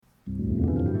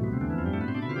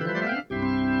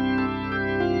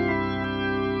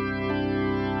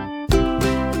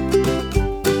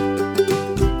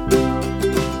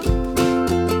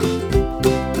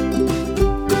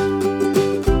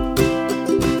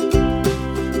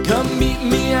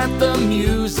Meet me at the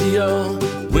Museo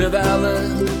with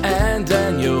Alan and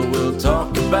Daniel. We'll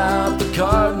talk about the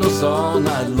Cardinals all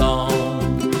night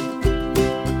long.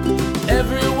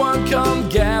 Everyone come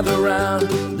gather round,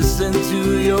 listen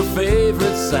to your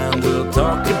favorite sound. We'll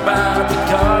talk about the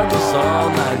Cardinals all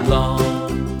night long.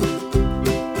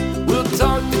 We'll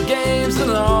talk the games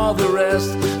and all the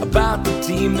rest, about the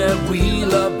team that we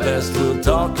love best. We'll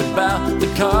talk about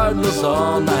the Cardinals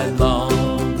all night long.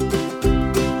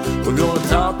 We're gonna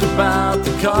talk about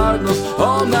the Cardinals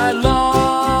all night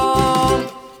long.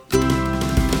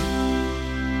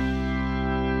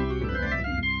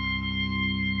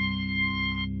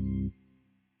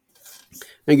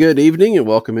 And good evening, and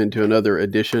welcome into another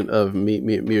edition of Meet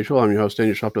Me at Mutual. I'm your host,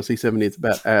 Daniel Shopto, C70. It's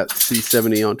about at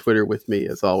C70 on Twitter with me,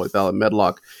 as always, Alan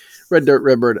Medlock, Red Dirt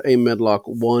Redbird, A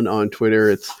Medlock1 on Twitter.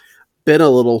 It's been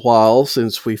a little while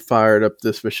since we fired up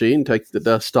this machine, take the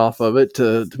dust off of it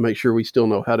to make sure we still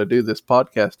know how to do this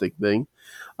podcasting thing.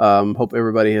 Hope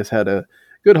everybody has had a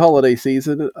good holiday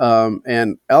season.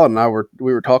 And Alan and I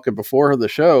we were talking before the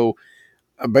show.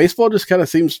 Baseball just kind of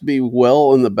seems to be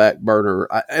well in the back burner.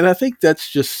 And I think that's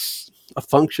just a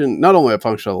function, not only a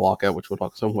function of the lockout, which we'll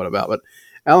talk somewhat about, but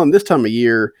Alan, this time of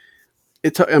year,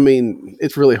 it's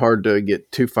really hard to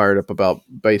get too fired up about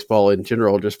baseball in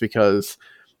general, just because,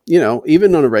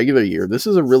 even on a regular year, this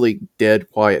is a really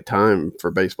dead, quiet time for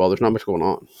baseball. There's not much going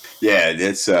on. Yeah,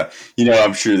 it's,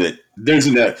 I'm sure that there's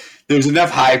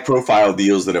enough high profile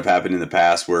deals that have happened in the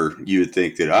past where you would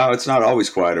think that, it's not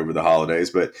always quiet over the holidays,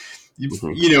 but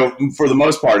for the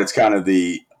most part, it's kind of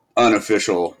the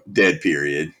unofficial dead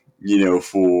period,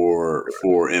 for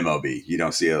MLB. You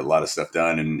don't see a lot of stuff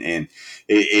done. And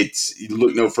it's you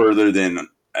look no further than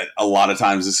a lot of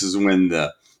times this is when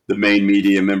the main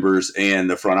media members and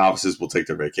the front offices will take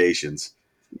their vacations.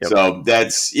 Yep. So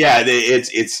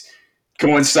it's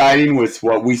coinciding with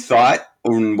what we thought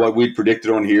and what we predicted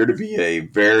on here to be a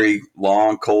very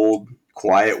long, cold,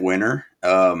 quiet winter.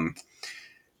 I'm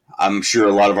sure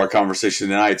a lot of our conversation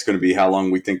tonight is going to be how long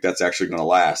we think that's actually going to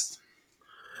last.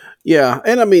 Yeah,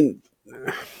 and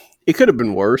it could have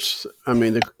been worse.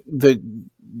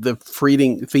 The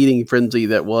feeding frenzy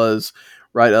that was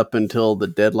right up until the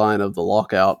deadline of the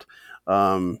lockout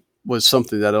was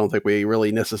something that I don't think we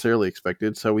really necessarily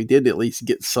expected. So we did at least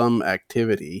get some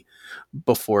activity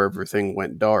before everything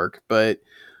went dark. But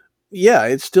yeah,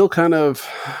 it's still kind of,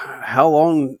 how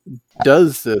long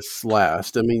does this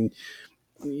last?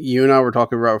 You and I were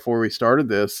talking about before we started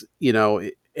this,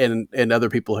 and other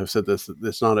people have said this,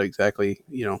 it's not exactly,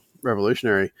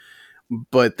 revolutionary,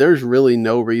 but there's really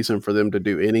no reason for them to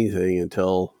do anything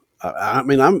until,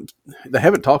 they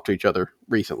haven't talked to each other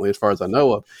recently, as far as I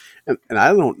know of. And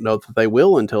I don't know that they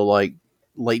will until like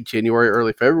late January,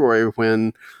 early February,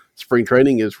 when spring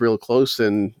training is real close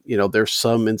and, there's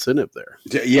some incentive there.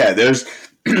 Yeah. There's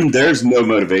no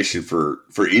motivation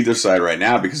for either side right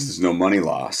now because there's no money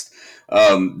lost.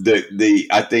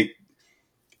 I think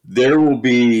there will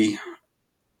be.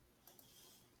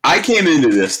 I came into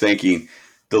this thinking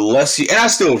the less and I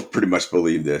still pretty much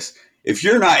believe this. If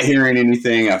you're not hearing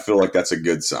anything, I feel like that's a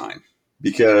good sign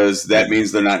because that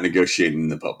means they're not negotiating in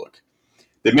the public.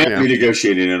 They may not be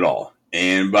negotiating at all,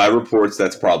 and by reports,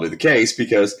 that's probably the case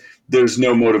because there's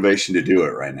no motivation to do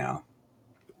it right now.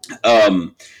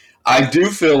 I do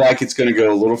feel like it's going to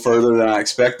go a little further than I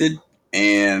expected.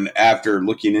 And after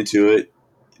looking into it,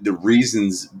 the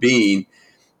reasons being,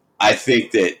 I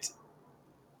think that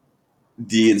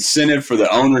the incentive for the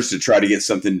owners to try to get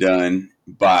something done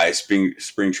by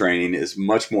spring training is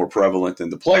much more prevalent than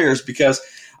the players because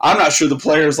I'm not sure the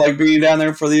players like being down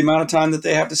there for the amount of time that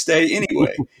they have to stay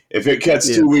anyway. If it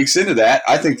cuts 2 weeks into that,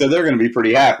 I think that they're going to be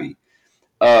pretty happy.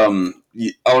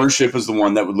 Ownership is the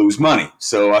one that would lose money.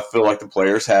 So I feel like the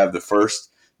players have the first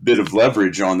bit of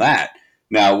leverage on that.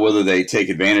 Now, whether they take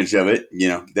advantage of it,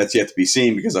 that's yet to be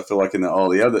seen because I feel like in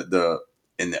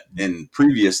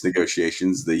previous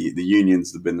negotiations, the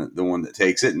unions have been the one that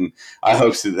takes it, and I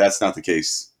hope that that's not the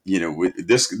case, with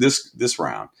this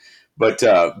round. But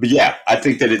yeah, I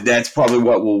think that that's probably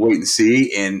what we'll wait and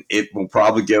see, and it will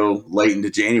probably go late into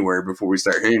January before we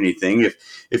start hearing anything.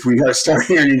 If we start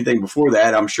hearing anything before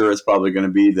that, I'm sure it's probably going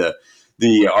to be the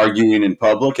arguing in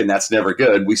public, and that's never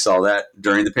good. We saw that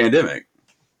during the pandemic.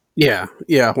 Yeah.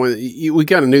 When we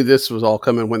kind of knew this was all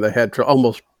coming when they had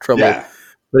almost trouble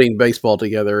putting baseball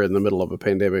together in the middle of a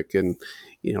pandemic, and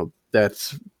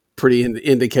that's pretty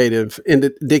indicative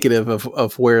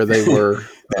of where they were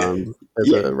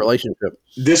as a relationship.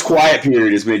 This quiet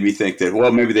period has made me think that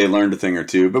maybe they learned a thing or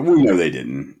two, but we know they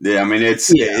didn't. Yeah,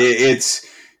 it's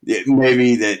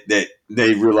maybe that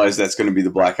they realize that's going to be the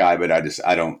black eye, but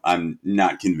I'm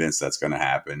not convinced that's going to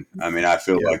happen. I mean, I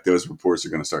feel like those reports are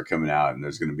going to start coming out, and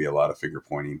there's going to be a lot of finger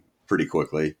pointing pretty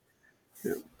quickly.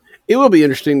 Yeah. It will be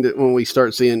interesting that when we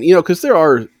start seeing, because there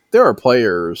are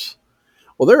players.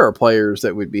 Well, there are players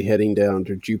that would be heading down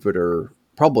to Jupiter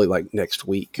probably like next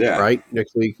week, right?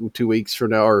 Next week, 2 weeks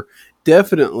from now, or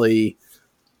definitely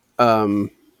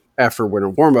after winter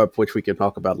warm up, which we can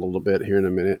talk about a little bit here in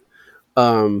a minute.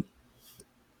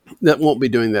 That won't be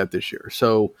doing that this year.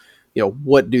 So,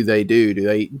 what do they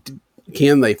do?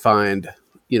 Can they find,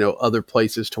 other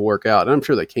places to work out? And I'm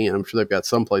sure they can. I'm sure they've got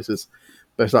some places,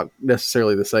 but it's not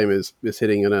necessarily the same as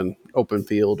hitting in an open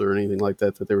field or anything like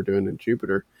that they were doing in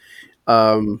Jupiter.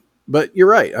 But you're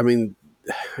right. I mean,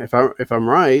 if I'm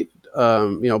right,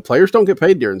 players don't get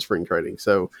paid during spring training.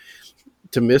 So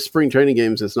to miss spring training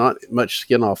games is not much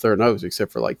skin off their nose,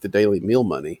 except for like the daily meal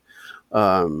money.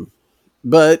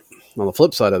 But on the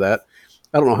flip side of that,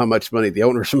 I don't know how much money the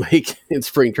owners make in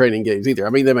spring training games either.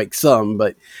 I mean, they make some,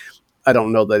 but I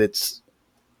don't know that it's,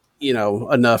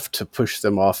 enough to push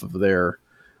them off of their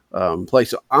play.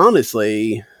 So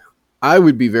honestly, I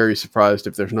would be very surprised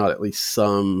if there's not at least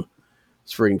some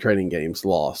spring training games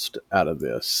lost out of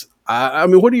this. I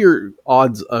mean, what are your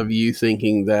odds of you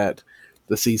thinking that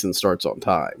the season starts on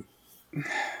time?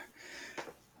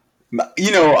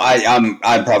 I'm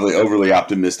probably overly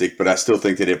optimistic, but I still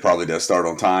think that it probably does start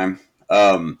on time.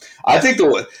 I think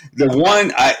the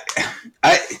one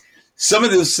some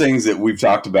of those things that we've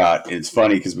talked about, it's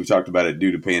funny because we've talked about it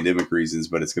due to pandemic reasons,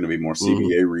 but it's going to be more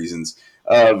CBA reasons.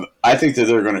 I think that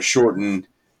they're going to shorten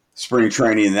spring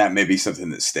training, and that may be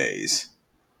something that stays.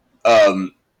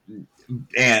 And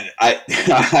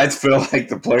I feel like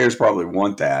the players probably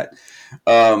want that.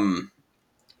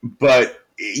 But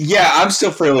yeah, I'm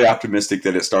still fairly optimistic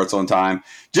that it starts on time,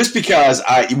 just because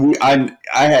I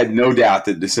had no doubt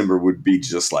that December would be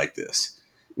just like this,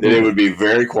 that it would be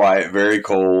very quiet, very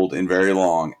cold, and very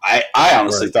long. I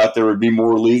honestly thought there would be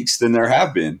more leaks than there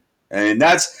have been, and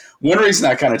that's one reason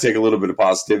I kind of take a little bit of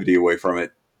positivity away from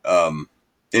it.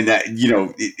 In that,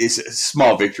 it's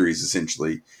small victories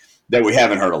essentially that we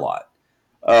haven't heard a lot.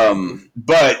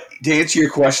 But to answer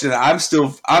your question, I'm still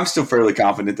fairly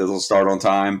confident that they'll start on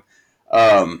time.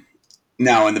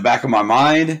 Now, in the back of my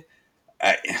mind,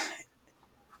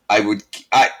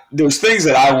 there's things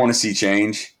that I want to see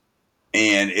change,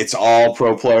 and it's all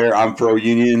pro player. I'm pro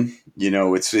union.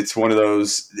 It's one of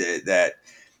those that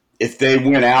if they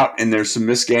win out and there's some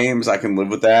missed games, I can live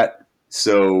with that.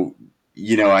 So,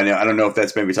 I don't know if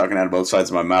that's maybe talking out of both sides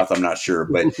of my mouth. I'm not sure,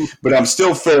 but I'm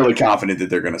still fairly confident that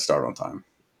they're going to start on time.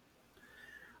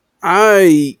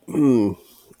 I don't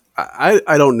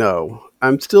know.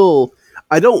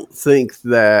 I don't think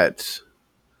that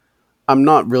I'm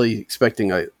not really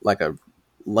expecting a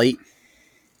late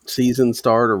season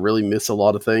start or really miss a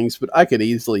lot of things, but I could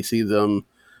easily see them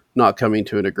not coming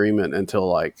to an agreement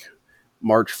until like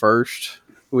March 1st,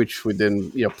 which would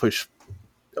then, push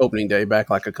opening day back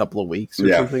like a couple of weeks or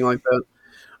something like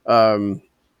that.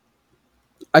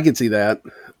 I could see that.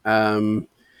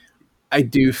 I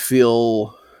do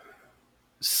feel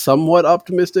somewhat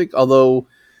optimistic, although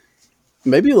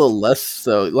maybe a little less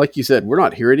so. Like you said, we're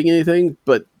not hearing anything,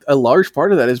 but a large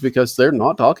part of that is because they're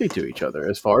not talking to each other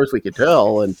as far as we could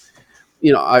tell. And,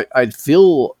 I'd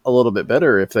feel a little bit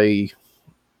better if they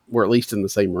were at least in the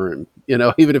same room,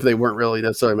 even if they weren't really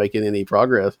necessarily making any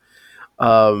progress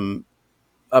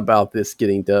about this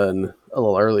getting done a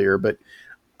little earlier. But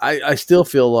I still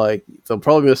feel like they'll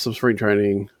probably miss some spring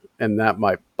training, and that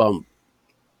might bump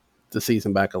the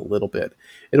season back a little bit.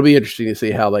 It'll be interesting to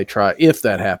see how they try, if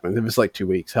that happens, if it's like 2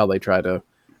 weeks, how they try to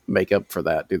make up for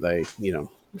that. Do they,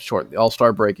 shorten the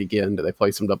All-Star break again? Do they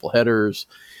play some double headers?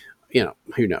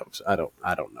 Who knows? I don't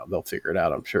know. They'll figure it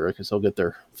out, I'm sure, because they'll get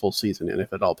their full season in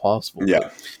if at all possible. Yeah.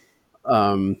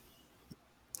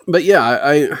 But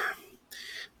yeah,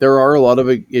 there are a lot of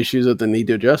issues that they need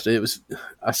to adjust.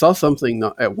 I saw something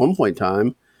at one point in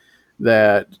time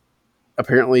that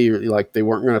apparently like they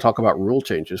weren't going to talk about rule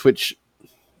changes, which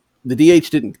the DH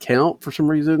didn't count for some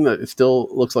reason. It still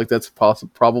looks like that's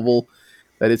probable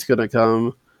that it's going to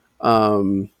come.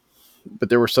 But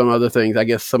there were some other things. I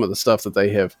guess some of the stuff that they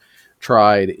have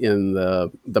tried in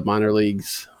the minor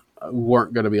leagues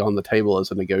weren't going to be on the table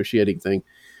as a negotiating thing.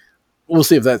 We'll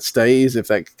see if that stays, if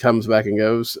that comes back and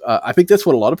goes. I think that's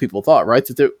what a lot of people thought, right?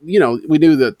 That we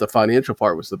knew that the financial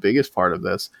part was the biggest part of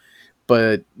this,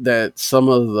 but that some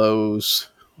of those,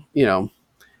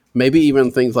 maybe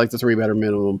even things like the 3-batter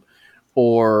minimum,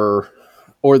 or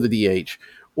the DH,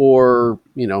 or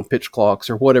pitch clocks,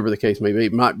 or whatever the case may be,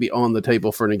 might be on the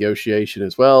table for negotiation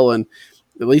as well. And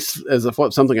at least as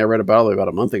something I read about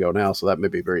a month ago now, so that may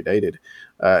be very dated.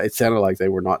 It sounded like they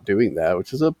were not doing that,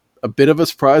 which is a bit of a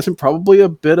surprise and probably a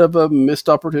bit of a missed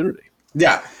opportunity.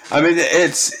 Yeah, I mean,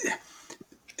 it's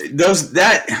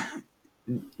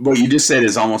what you just said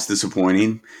is almost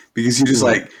disappointing because you're just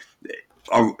like,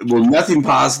 will nothing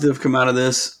positive come out of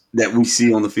this that we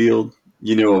see on the field?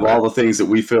 Of all the things that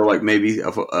we feel like maybe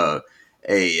a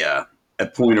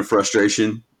point of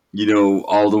frustration,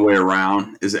 all the way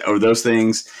around are those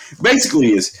things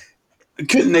basically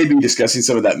couldn't they be discussing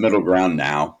some of that middle ground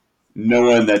now,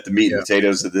 knowing that the meat and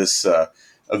potatoes of this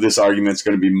argument is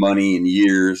going to be money and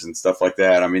years and stuff like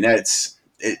that? I mean,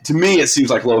 to me, it seems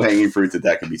like low hanging fruit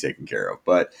that can be taken care of,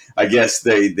 but I guess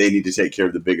they need to take care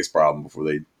of the biggest problem before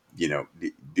they,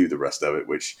 do the rest of it,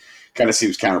 which kind of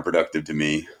seems counterproductive to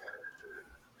me.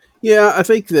 Yeah, I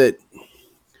think that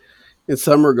in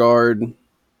some regard,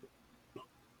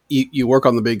 you work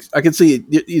on the big. I can see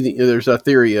there's a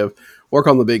theory of work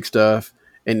on the big stuff,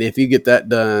 and if you get that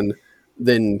done,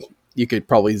 then you could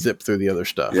probably zip through the other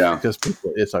stuff. Yeah, because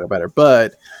it's not better.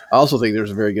 But I also think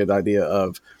there's a very good idea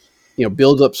of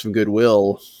build up some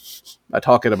goodwill by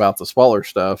talking about the smaller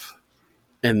stuff,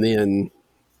 and then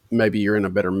maybe you're in a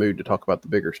better mood to talk about the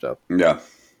bigger stuff. Yeah.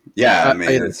 Yeah. I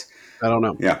mean, I don't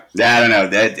know. Yeah. I don't know.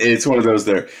 It's one of those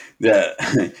there.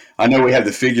 I know we have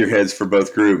the figureheads for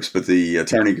both groups, but the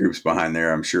attorney groups behind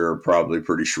there, I'm sure, are probably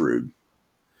pretty shrewd.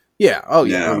 Yeah. Oh,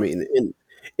 yeah. I mean,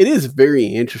 it is very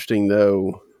interesting,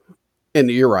 though. And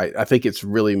you're right. I think it's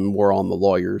really more on the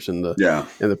lawyers and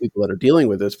the people that are dealing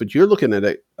with this. But you're looking at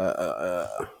it.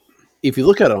 If you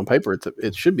look at it on paper,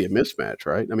 it should be a mismatch,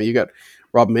 right? I mean, you got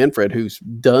Rob Manfred, who's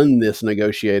done this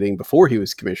negotiating before he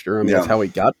was commissioner. I mean, that's how he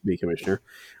got to be commissioner,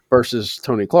 versus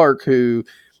Tony Clark, who,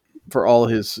 for all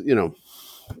his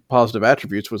positive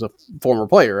attributes, was a former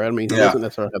player. I mean, he doesn't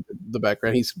necessarily have the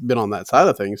background. He's been on that side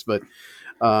of things, but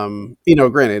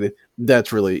granted,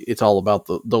 that's really it's all about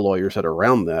the lawyers that are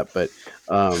around that. But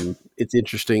it's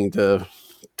interesting to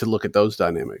look at those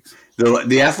dynamics.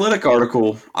 The Athletic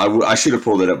article, I should have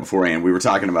pulled it up beforehand. We were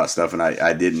talking about stuff, and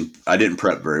I didn't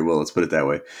prep very well. Let's put it that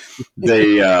way.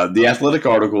 The Athletic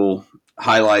article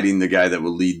highlighting the guy that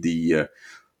will lead the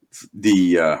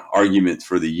argument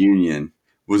for the union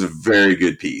was a very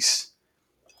good piece,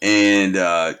 and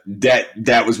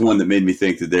that was one that made me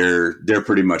think that they're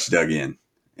pretty much dug in.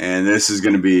 And this is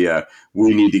going to be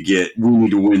we need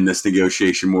to win this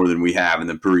negotiation more than we have in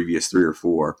the previous 3 or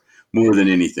 4. More than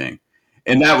anything.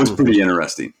 And that was pretty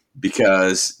interesting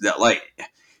because like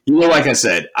I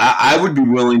said, I would be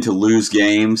willing to lose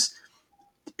games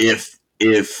if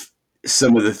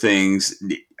some of the things,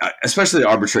 especially the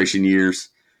arbitration years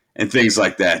and things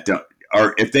like that,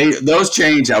 if those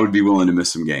change, I would be willing to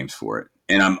miss some games for it.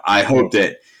 And I hope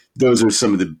that those are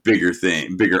some of the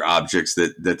bigger objects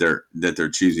that they're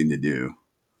choosing to do.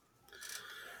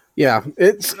 Yeah,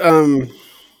 it's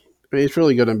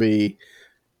really going to be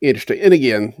interesting. And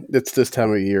again, it's this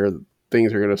time of year,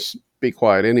 things are going to be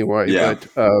quiet anyway. Yeah.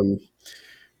 But,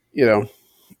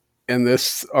 in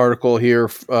this article here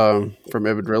from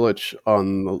Evan Drellich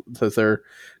says they're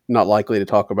not likely to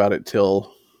talk about it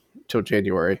till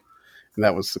January. And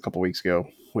that was a couple weeks ago,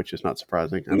 which is not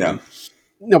surprising. I mean,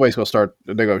 nobody's going to start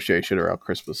a negotiation around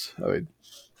Christmas. I mean,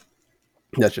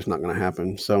 that's just not going to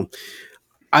happen. So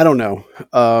I don't know.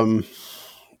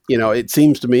 It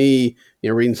seems to me,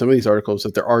 reading some of these articles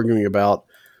that they're arguing about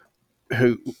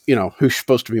who's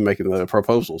supposed to be making the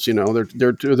proposals. They're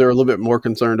a little bit more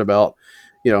concerned about,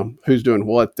 who's doing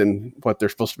what than what they're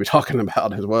supposed to be talking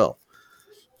about as well.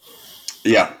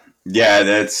 Yeah. Yeah.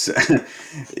 That's,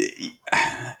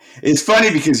 it's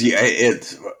funny because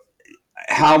it's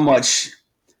how much,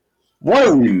 what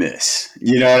do we miss?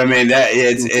 You know what I mean?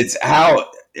 It's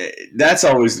how, that's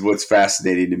always what's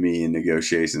fascinating to me in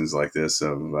negotiations like this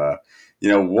of,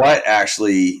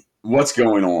 what's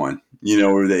going on?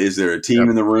 Is there a team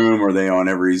in the room? Or are they on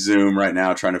every Zoom right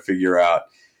now trying to figure out,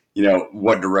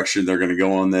 what direction they're going to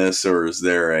go on this? Or is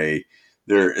there a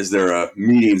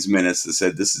meetings minutes that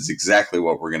said, this is exactly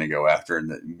what we're going to go after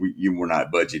and that we're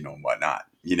not budging on whatnot?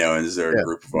 Is there a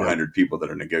group of 100 people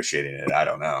that are negotiating it? I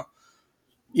don't know.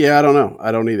 Yeah, I don't know.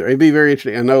 I don't either. It'd be very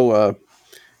interesting. I know,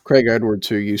 Craig Edwards,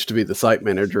 who used to be the site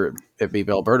manager at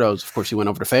Viva Alberto's, of course, he went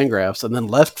over to Fangraphs and then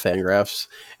left Fangraphs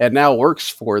and now works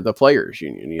for the Players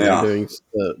Union, doing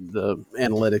the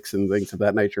analytics and things of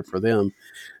that nature for them.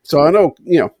 So I know,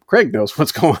 Craig knows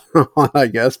what's going on, I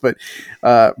guess, but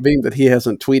being that he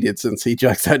hasn't tweeted since he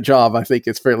jacked that job, I think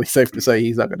it's fairly safe to say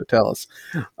he's not going to tell us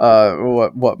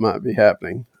what might be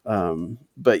happening.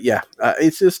 But yeah,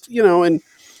 it's just, and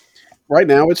right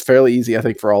now it's fairly easy, I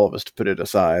think, for all of us to put it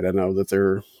aside. I know that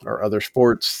there are other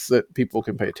sports that people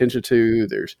can pay attention to.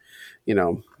 There's, you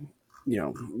know,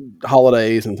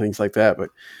 holidays and things like that. But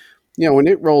when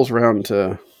it rolls around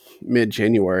to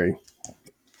mid-January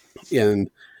and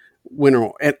winter,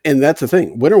 and that's the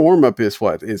thing. Winter warm up is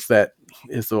what is the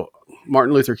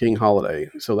Martin Luther King holiday.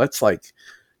 So that's like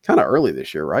kind of early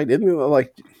this year, right? Isn't it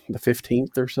like the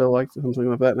 15th or so, like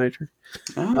something of that nature?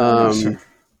 Sure.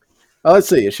 Let's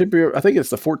see. It should be. I think it's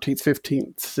the 14th,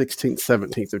 15th, 16th,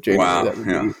 17th of January. Wow. That would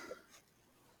be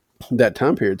that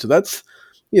time period. So that's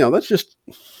just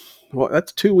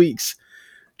that's 2 weeks.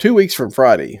 2 weeks from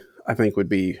Friday, I think, would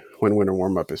be when winter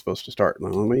warm up is supposed to start. Now,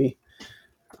 I'm going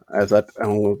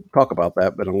to talk about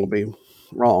that, but I'm going to be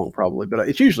wrong probably. But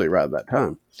it's usually around that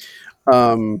time.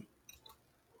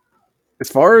 As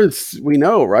far as we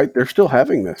know, right, they're still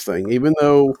having this thing, even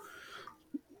though,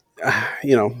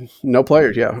 no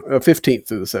players. Yeah. 15th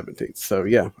through the 17th. So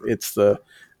yeah, it's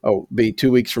be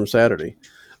 2 weeks from Saturday.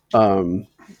 That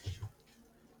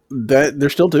they're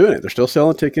still doing it. They're still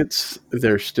selling tickets.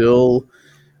 They're still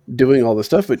doing all this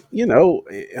stuff, but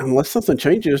unless something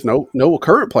changes, no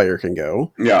current player can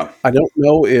go. Yeah. I don't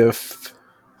know if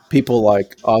people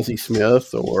like Ozzie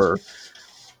Smith it'd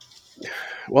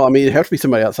have to be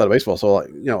somebody outside of baseball. So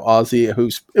Ozzie,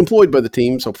 who's employed by the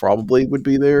team, so probably would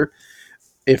be there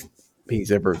if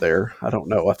he's ever there. I don't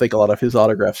know. I think a lot of his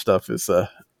autograph stuff is,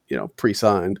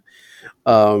 pre-signed.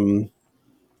 Other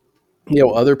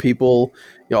people,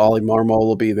 Ollie Marmol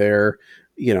will be there,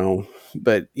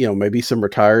 but maybe some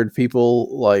retired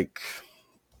people like,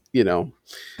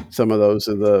 some of those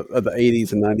of the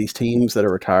 80s and 90s teams that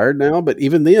are retired now. But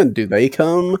even then, do they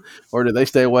come or do they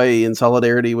stay away in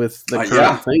solidarity with the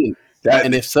current thing?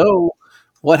 And if so,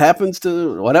 what happens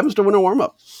to winter warm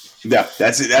up? Yeah,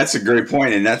 that's a great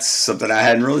point, and that's something I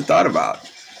hadn't really thought about.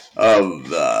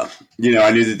 I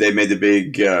knew that they made the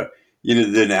big, the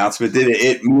announcement. Did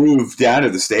it move down to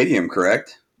the stadium?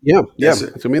 Correct? Yeah, it's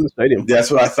gonna be in the stadium.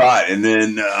 That's what I thought, and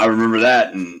then I remember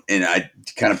that, and I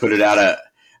kind of put it out of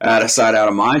sight, out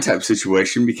of mind type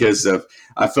situation because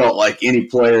I felt like any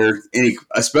player,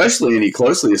 especially any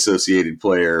closely associated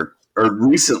player or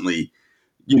recently,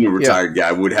 retired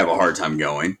guy would have a hard time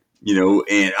going.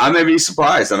 And I may be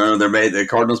surprised. I don't know. The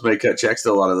Cardinals may cut checks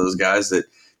to a lot of those guys that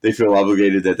they feel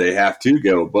obligated that they have to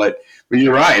go. But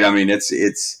you're right. I mean, it's.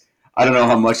 I don't know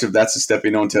how much of that's a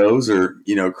stepping on toes or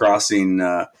crossing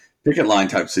picket line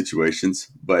type situations.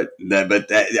 But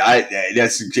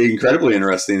that's incredibly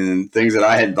interesting and things that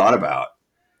I hadn't thought about.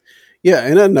 Yeah,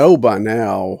 and I know by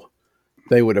now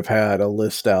they would have had a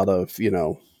list out of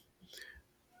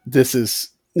this is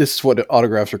what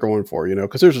autographs are going for,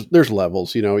 because there's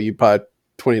levels. You buy a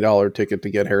 $20 ticket to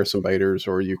get Harrison Baders,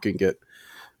 or you can get,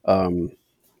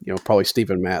 probably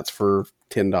Steven Matz for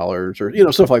 $10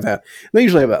 or, stuff like that. And they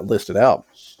usually have that listed out.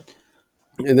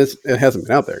 And it hasn't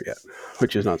been out there yet,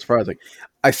 which is not surprising.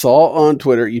 I saw on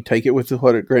Twitter, you take it with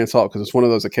what a grain of salt, because it's one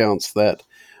of those accounts that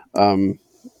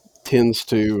tends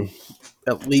to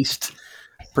at least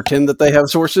pretend that they have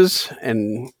sources,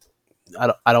 and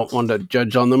I don't want to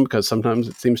judge on them because sometimes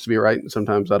it seems to be right and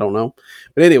sometimes I don't know.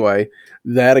 But anyway,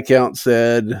 that account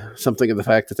said something of the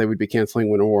fact that they would be canceling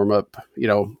winter warm up,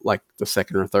 like the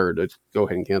second or third to go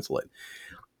ahead and cancel it.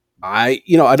 I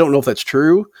don't know if that's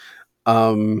true,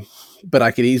 but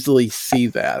I could easily see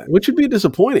that, which would be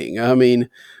disappointing. I mean,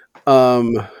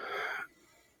 I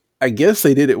guess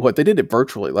they did it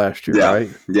virtually last year, right?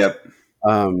 Yep.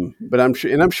 But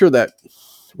I'm sure that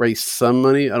raised some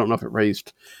money. I don't know if it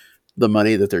raised the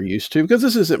money that they're used to, because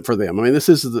this isn't for them. I mean, this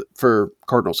is for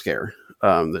Cardinals Care,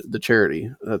 the charity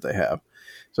that they have.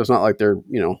 So it's not like they're,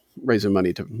 raising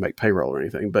money to make payroll or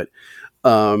anything, but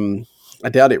I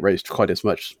doubt it raised quite as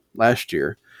much last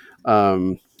year.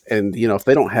 And if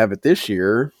they don't have it this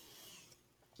year,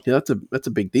 that's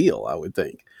a big deal, I would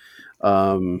think.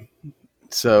 So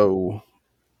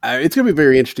it's going to be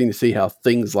very interesting to see how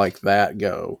things like that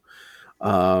go.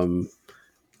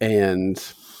 And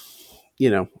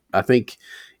I think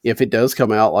if it does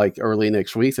come out like early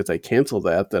next week that they cancel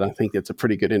that, then I think it's a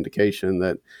pretty good indication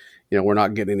that, we're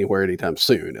not getting anywhere anytime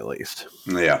soon, at least.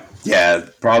 Yeah,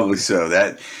 probably so.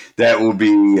 That will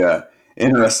be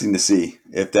interesting to see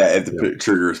if the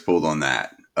trigger is pulled on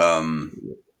that.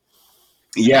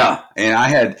 Yeah,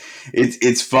 and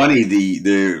it's funny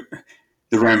the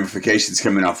ramifications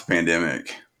coming off the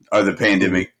pandemic, or the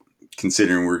pandemic,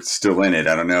 considering we're still in it.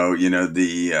 I don't know,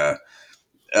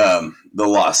 the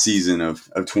lost season of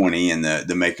 20 and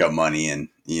the makeup money and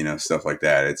stuff like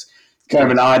that. It's kind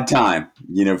of an odd time,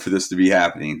 for this to be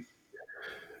happening.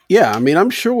 Yeah, I mean, I'm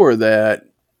sure that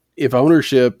if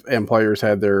ownership and players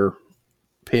had their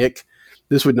pick,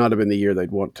 this would not have been the year they'd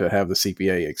want to have the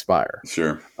CPA expire.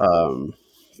 Sure.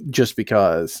 Just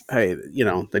because, hey,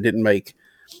 they didn't make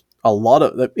a lot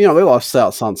of, they lost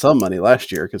out on some money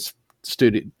last year because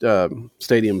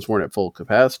stadiums weren't at full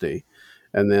capacity.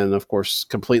 And then, of course,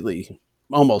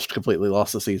 almost completely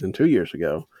lost the season 2 years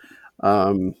ago.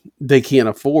 They can't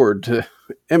afford to,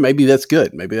 and maybe that's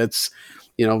good. Maybe that's,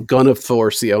 going to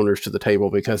force the owners to the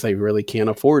table because they really can't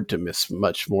afford to miss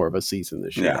much more of a season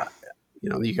this year.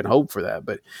 Yeah. You can hope for that,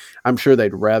 but I'm sure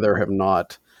they'd rather have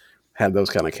not had those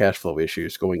kind of cash flow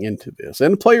issues going into this.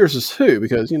 And players is too,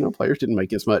 because, players didn't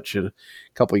make as much a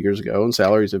couple of years ago and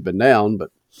salaries have been down,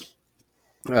 but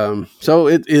so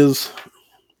it's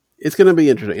going to be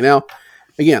interesting. Now,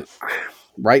 again,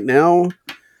 right now,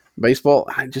 baseball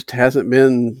just hasn't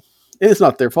been, and it's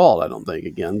not their fault, I don't think,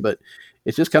 again, but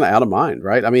it's just kind of out of mind,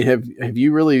 right? I mean, have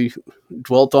you really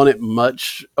dwelt on it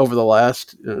much over the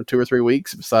last 2 or 3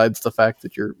 weeks, besides the fact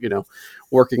that you're,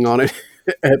 working on it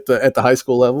at the high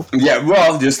school level? Yeah,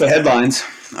 well, just the headlines.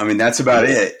 I mean, that's about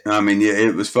it. I mean,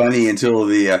 it was funny until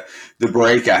the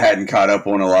break. I hadn't caught up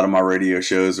on a lot of my radio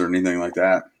shows or anything like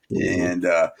that, and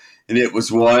it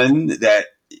was one that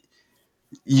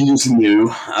you just knew.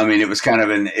 I mean, it was kind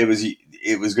of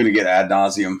it was going to get ad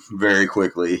nauseum very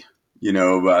quickly.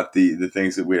 About the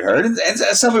things that we heard, and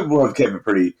some people have kept it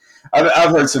pretty.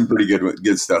 I've heard some pretty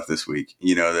good stuff this week.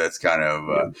 That's kind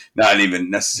of not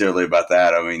even necessarily about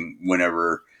that. I mean,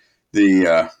 whenever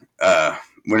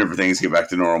whenever things get back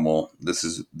to normal, this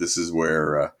is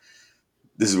where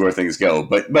things go.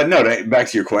 But no, back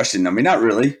to your question. I mean, not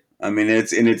really. I mean,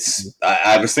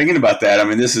 I was thinking about that. I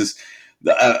mean, this is.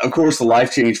 Of course, the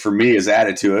life change for me is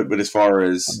added to it, but as far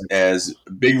as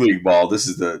big league ball, this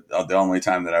is the only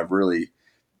time that I've really,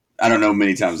 I don't know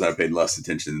many times I've paid less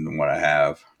attention than what I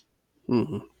have.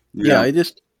 Mm-hmm. Yeah,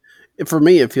 for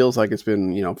me, it feels like it's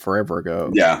been forever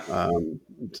ago. Yeah,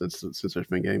 since there's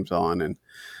been games on, and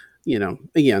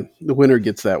again, the winter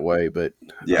gets that way, but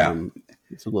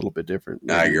it's a little bit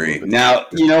different. I agree. Now,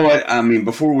 you know what? I mean,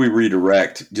 before we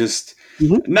redirect, just.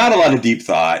 Mm-hmm. Not a lot of deep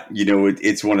thought,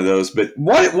 it's one of those, but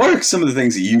what are some of the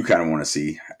things that you kind of want to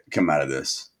see come out of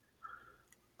this?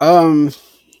 Well,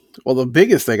 the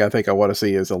biggest thing I think I want to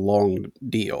see is a long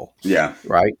deal. Yeah.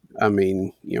 Right. I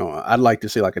mean, I'd like to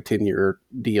see like a 10-year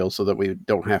deal so that we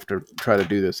don't have to try to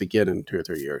do this again in 2 or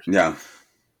 3 years. Yeah.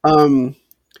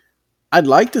 I'd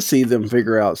like to see them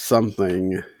figure out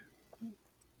something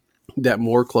that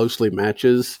more closely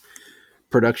matches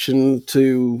production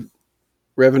to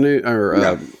revenue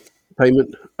or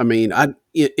payment. I mean,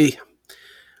 it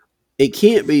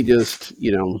can't be just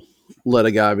let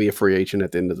a guy be a free agent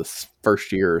at the end of the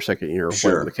first year or second year or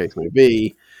whatever the case may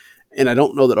be. And I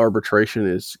don't know that arbitration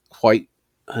is quite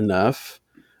enough,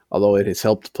 although it has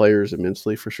helped players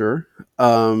immensely for sure.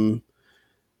 I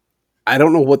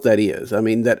don't know what that is. I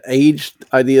mean, that age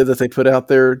idea that they put out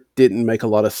there didn't make a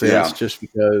lot of sense just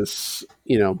because,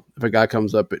 if a guy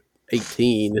comes up at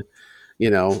 18,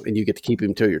 and you get to keep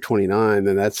him until you're 29,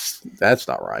 then that's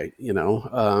not right,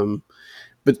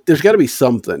 But there's got to be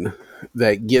something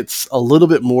that gets a little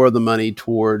bit more of the money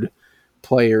toward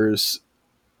players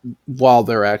while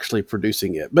they're actually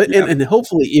producing it. But and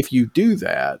hopefully, if you do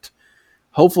that,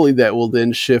 hopefully that will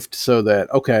then shift so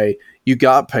that okay, you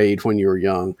got paid when you were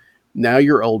young. Now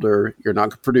you're older. You're not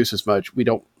going to produce as much. We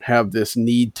don't have this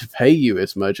need to pay you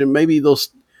as much, and maybe those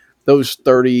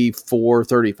 34,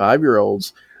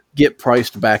 35-year-olds get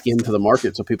priced back into the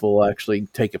market so people will actually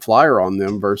take a flyer on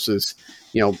them versus,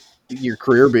 your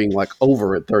career being like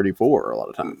over at 34 a lot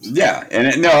of times. Yeah.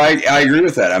 And I agree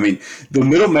with that. I mean, the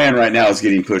middleman right now is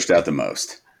getting pushed out the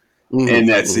most. Mm-hmm. And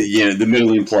that's, the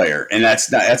middling player. And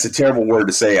that's a terrible word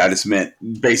to say. I just meant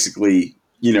basically,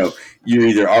 you're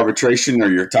either arbitration or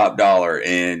you're top dollar.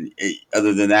 And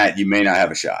other than that, you may not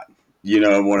have a shot,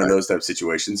 one of those type of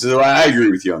situations. So I agree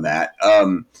with you on that.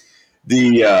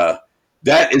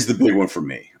 That is the big one for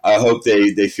me. I hope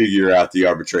they figure out the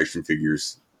arbitration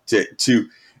figures to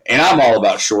and I'm all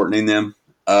about shortening them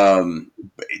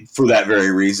for that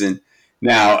very reason.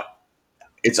 Now,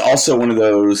 it's also one of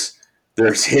those,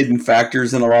 there's hidden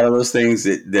factors in a lot of those things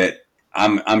that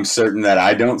I'm certain that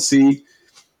I don't see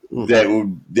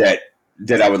that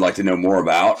I would like to know more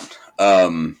about.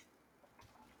 The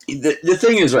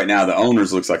thing is right now, the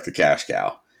owners looks like the cash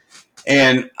cow.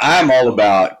 And I'm all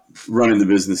about running the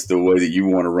business the way that you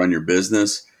want to run your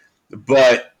business,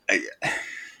 but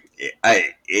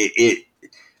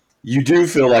you do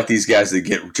feel like these guys that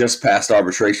get just past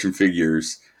arbitration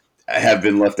figures have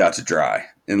been left out to dry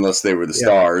unless they were the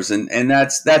stars, and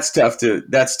that's tough to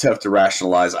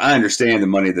rationalize. I understand the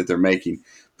money that they're making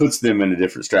puts them in a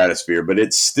different stratosphere, but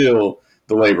it's still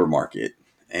the labor market,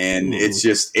 and it's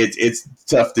just it's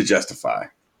tough to justify.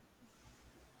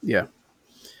 Yeah,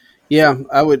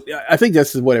 I think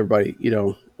that's what everybody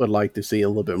would like to see, a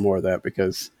little bit more of that,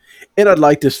 and I'd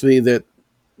like to see that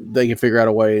they can figure out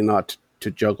a way not to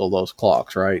juggle those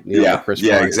clocks, right? The Chris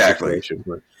Bryant exactly.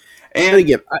 And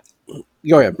again,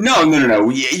 go ahead.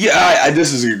 No.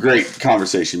 This is a great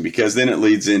conversation, because then it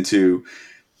leads into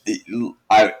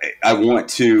I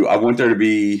want there to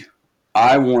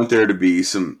be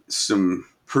some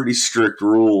pretty strict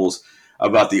rules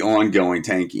about the ongoing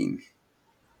tanking.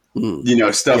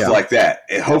 Stuff like that.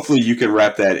 And hopefully you can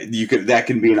wrap that. That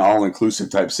can be an all-inclusive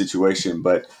type situation,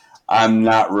 but I'm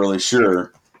not really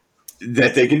sure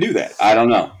that they can do that. I don't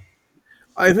know.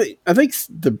 I think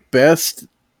the best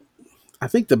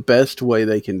way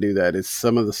they can do that is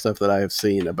some of the stuff that I have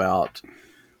seen about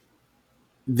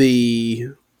the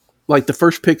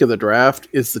first pick of the draft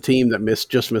is the team that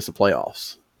just missed the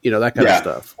playoffs. That kind of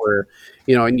stuff where,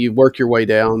 and you work your way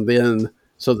down then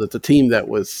so that the team that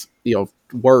was,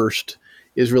 worst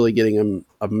is really getting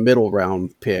a middle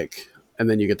round pick, and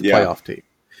then you get the playoff team.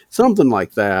 Something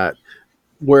like that,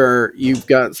 where you've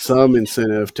got some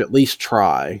incentive to at least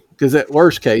try. Because at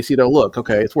worst case, look,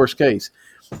 okay, it's worst case.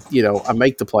 I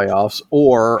make the playoffs,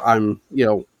 or I'm,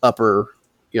 upper,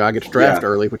 I get to draft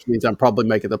early, which means I'm probably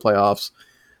making the playoffs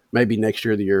maybe next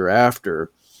year or the year after.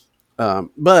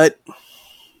 But,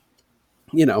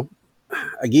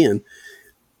 again,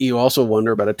 you also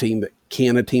wonder about a team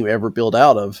ever build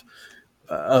out of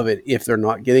it if they're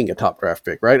not getting a top draft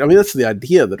pick, right? I mean, that's the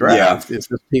idea of the draft. It's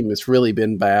this team that's really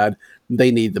been bad.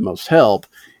 They need the most help.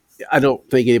 I don't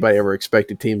think anybody ever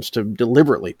expected teams to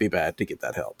deliberately be bad to get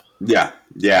that help. Yeah.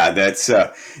 That's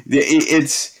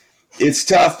it's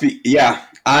tough. Yeah,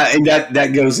 and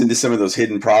that goes into some of those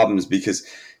hidden problems, because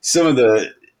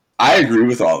I agree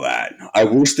with all that. I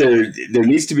wish there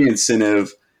needs to be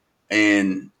incentive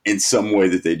and in some way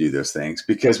that they do those things,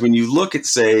 because when you look at,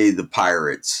 say, the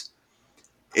Pirates,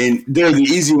 and they're the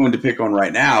easy one to pick on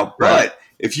right now, but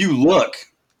if you look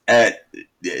at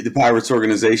the Pirates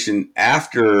organization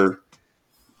after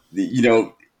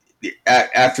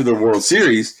after the World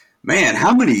Series, man,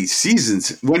 how many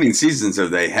winning seasons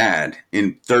have they had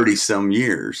in 30 some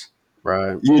years?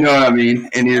 Right. You know what I mean?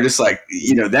 And you're just like,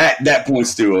 that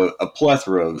points to a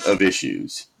plethora of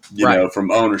issues,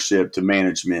 from ownership to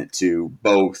management to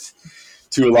both,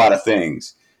 to a lot of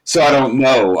things. So I don't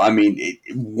know. I mean,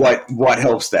 what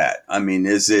helps that? I mean,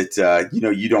 is it,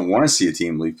 you don't want to see a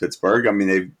team leave Pittsburgh. I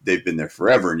mean, they've been there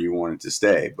forever and you want it to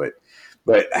stay, but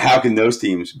how can those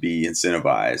teams be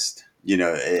incentivized?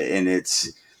 And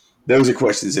those are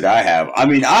questions that I have. I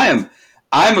mean, I'm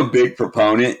a big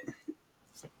proponent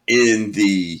in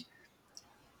the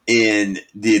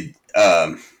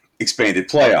expanded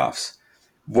playoffs.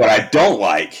 What I don't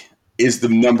like is the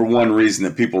number one reason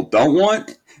that people don't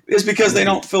want is because they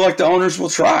don't feel like the owners will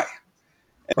try.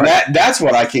 And that's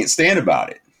what I can't stand about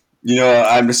it.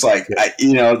 I'm just like,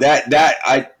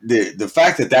 the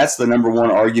fact that that's the number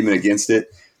one argument against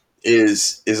it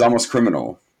is almost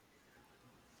criminal.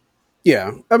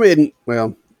 Yeah. I mean,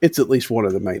 well, it's at least one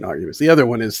of the main arguments. The other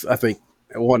one is, I think,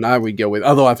 one I would go with,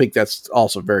 although I think that's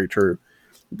also very true.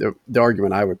 The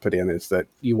argument I would put in is that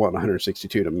you want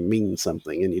 162 to mean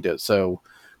something, and you do. So,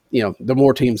 the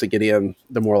more teams that get in,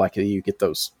 the more likely you get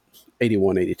those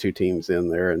 81, 82 teams in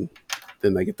there, and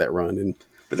then they get that run.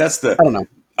 But that's I don't know.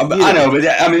 I know, but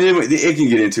I mean, it can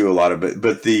get into a lot of it.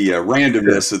 But the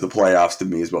randomness of the playoffs to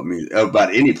me is what means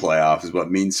about any playoff is what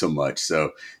means so much.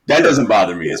 So that doesn't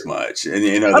bother me as much.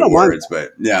 In other words,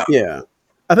 but yeah,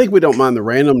 I think we don't mind the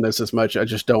randomness as much. I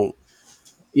just don't.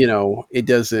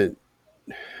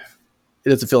 It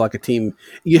doesn't feel like a team.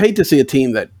 You hate to see a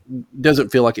team that doesn't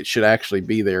feel like it should actually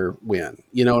be there win.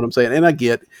 You know what I'm saying? And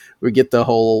we get the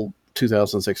whole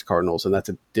 2006 Cardinals, and that's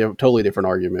a totally different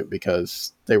argument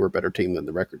because they were a better team than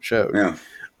the record showed. Yeah.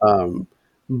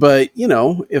 But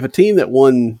if a team that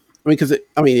won,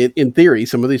 in theory,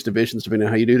 some of these divisions, depending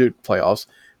on how you do the playoffs,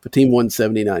 if a team won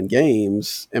 79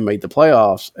 games and made the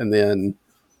playoffs, and then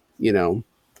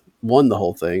won the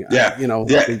whole thing. Yeah. I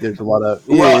think there's a lot of.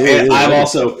 I'm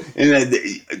also,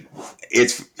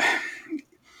 it's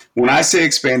when I say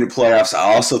expanded playoffs,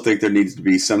 I also think there needs to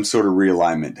be some sort of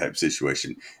realignment type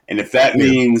situation. And if that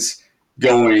means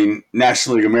going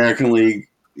National League, American League,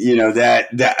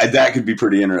 that could be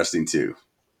pretty interesting too.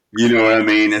 You know what I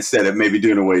mean? Instead of maybe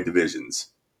doing away divisions.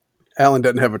 Alan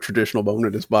doesn't have a traditional bone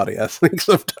in his body, I think,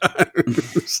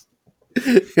 sometimes.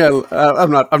 Yeah,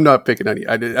 I'm not picking on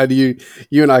you.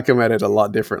 You and I come at it a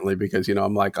lot differently because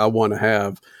I'm like, I want to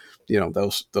have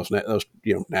those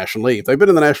National League. If they've been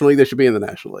in the National League, they should be in the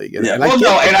National League. And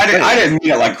I didn't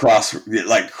mean it like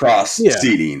cross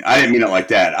seeding. I didn't mean it like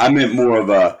that. I meant more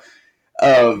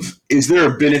of is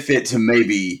there a benefit to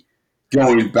maybe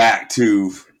going back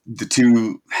to the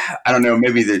two? I don't know,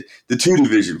 maybe the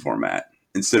 2-division format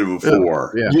instead of a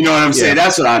 4. Yeah. You know what I'm saying?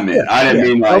 That's what I meant. I didn't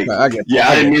mean like I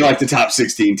didn't mean like the top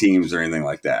 16 teams or anything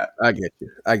like that. I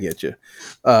get you.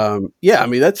 I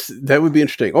mean that would be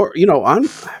interesting. Or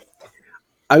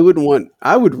I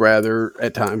would rather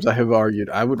at times I have argued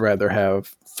I would rather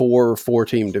have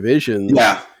 4-team divisions.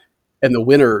 Yeah. And the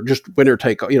winner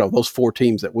take, those 4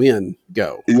 teams that win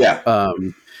go. Yeah.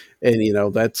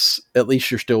 And that's at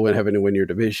least you're still having to win your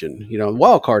division. The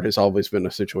wild card has always been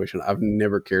a situation I've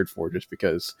never cared for, just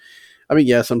because,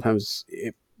 sometimes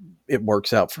it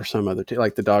works out for some other team,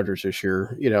 like the Dodgers this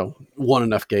year. Won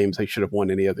enough games they should have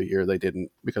won any other year. They didn't,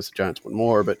 because the Giants won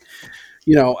more. But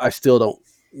I still don't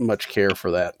much care for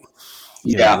that.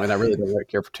 And I really don't really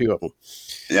care for 2 of them.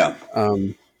 Yeah.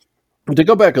 To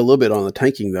go back a little bit on the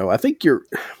tanking, though, I think you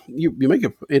make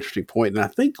an interesting point, and I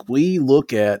think we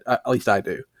look at least I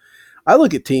do. I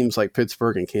look at teams like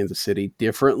Pittsburgh and Kansas City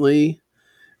differently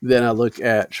than I look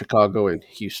at Chicago and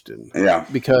Houston. Yeah,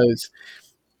 because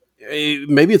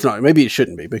maybe it's not, maybe it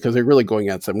shouldn't be, because they're really going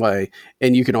out some way,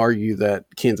 and you can argue that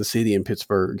Kansas City and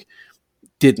Pittsburgh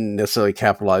didn't necessarily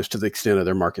capitalize to the extent of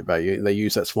their market value, and they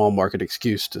use that small market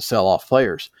excuse to sell off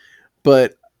players.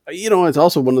 But it's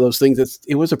also one of those things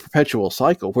it was a perpetual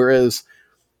cycle, whereas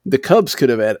the Cubs could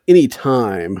have at any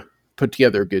time put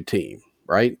together a good team,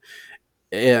 right?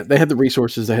 And they had the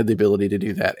resources, they had the ability to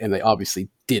do that, and they obviously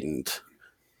didn't,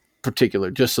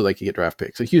 just so they could get draft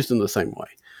picks. So Houston the same way.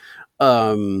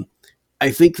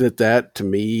 I think that to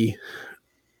me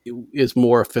is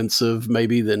more offensive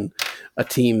maybe than a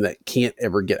team that can't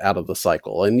ever get out of the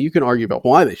cycle. And you can argue about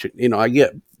why they should. I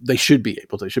get they should be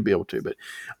able to, but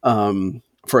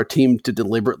for a team to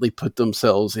deliberately put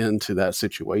themselves into that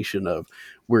situation of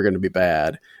we're going to be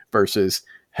bad versus,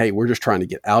 hey, we're just trying to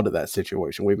get out of that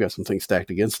situation. We've got some things stacked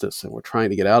against us and we're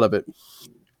trying to get out of it,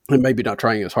 and maybe not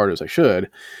trying as hard as I should.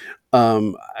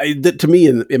 To me,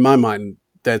 in my mind,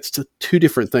 that's 2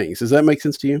 different things. Does that make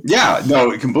sense to you? Yeah,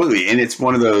 no, completely. And it's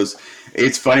one of those,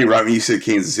 it's funny, right when you said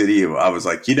Kansas City, I was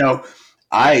like, Kansas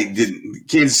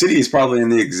City is probably in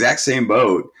the exact same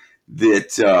boat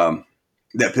that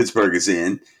Pittsburgh is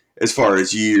in, as far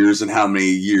as years and how many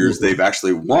years they've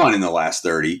actually won in the last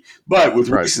 30. But with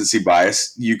recency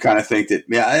bias, you kind of think that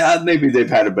maybe they've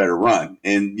had a better run,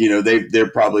 and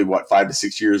they're probably 5 to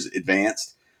 6 years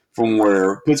advanced from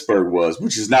where Pittsburgh was,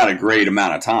 which is not a great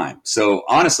amount of time. So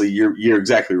honestly, you're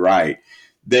exactly right.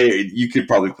 You could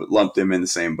probably lump them in the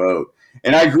same boat,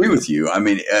 and I agree with you. I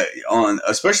mean,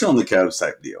 especially on the Cubs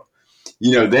type deal.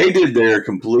 They did their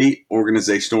complete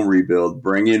organizational rebuild,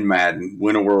 bring in Madden,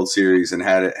 win a World Series, and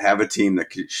have a team that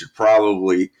should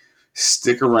probably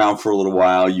stick around for a little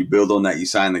while. You build on that, you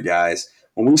sign the guys.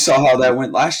 When we saw how that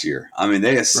went last year, I mean,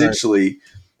 they essentially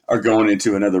are going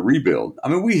into another rebuild. I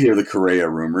mean, we hear the Correa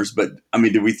rumors, but I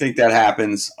mean, do we think that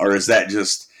happens, or is that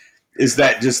just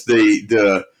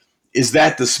the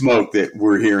smoke that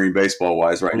we're hearing baseball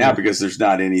wise right now, because there's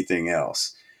not anything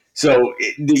else? So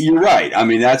you're right. I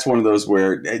mean, that's one of those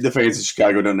where the fans of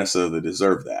Chicago don't necessarily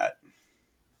deserve that.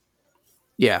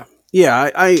 Yeah. Yeah,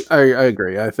 I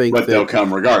agree. I think they'll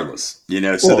come regardless,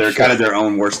 so they're kind of their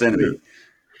own worst enemy.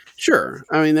 Sure.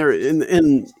 I mean, they're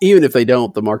and even if they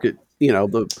don't, the market,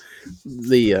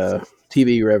 the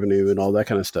TV revenue and all that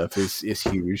kind of stuff is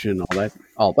huge, and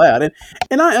all that.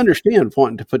 And I understand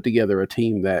wanting to put together a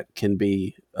team that can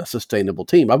be a sustainable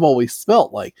team. I've always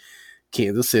felt like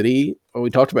Kansas City, we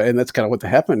talked about, and that's kind of what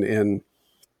happened in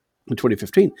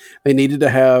 2015. They needed to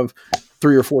have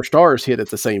 3 or 4 stars hit at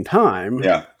the same time,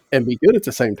 and be good at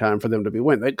the same time for them to be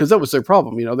winning. Because that was their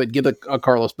problem. They'd get a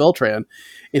Carlos Beltran,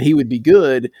 and he would be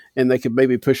good, and they could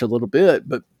maybe push a little bit,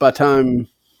 but by the time,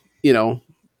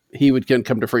 he would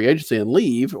come to free agency and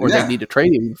leave, or they'd need to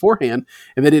trade him beforehand,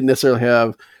 and they didn't necessarily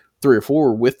have 3 or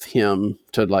 4 with him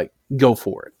to go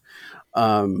for it.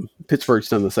 Pittsburgh's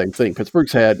done the same thing.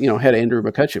 Pittsburgh's had Andrew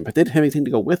McCutchen, but they didn't have anything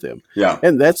to go with him. Yeah.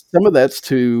 And some of that's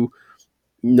to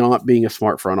not being a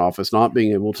smart front office, not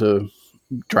being able to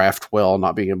draft well,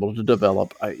 not being able to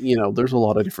develop. There's a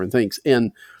lot of different things.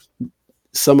 And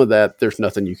some of that, there's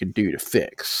nothing you can do to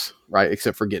fix, right?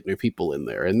 Except for get new people in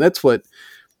there. And that's what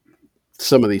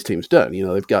some of these teams done.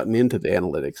 They've gotten into the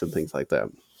analytics and things like that.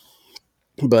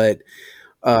 But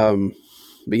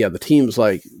yeah, the teams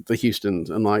like the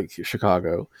Houstons and like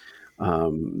Chicago,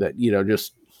 that,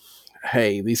 just,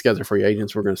 hey, these guys are free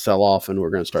agents, we're going to sell off and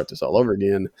we're going to start this all over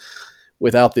again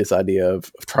without this idea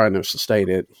of trying to sustain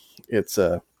it, it's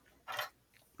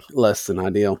less than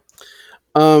ideal.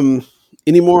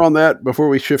 Any more on that before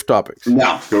we shift topics?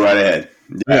 No, go right ahead.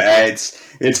 Yeah,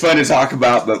 it's fun to talk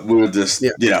about, but we'll just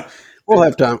we'll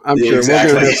have time. I'm sure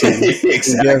exactly. we're going to have some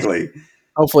exactly. Guests,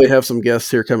 hopefully, have some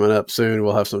guests here coming up soon.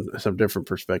 We'll have some different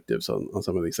perspectives on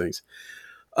some of these things.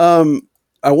 I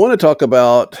want to talk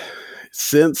about,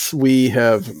 since we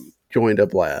have joined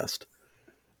up last,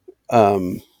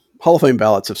 Hall of Fame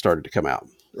ballots have started to come out.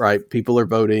 Right, people are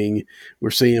voting. We're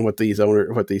seeing what these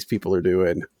people are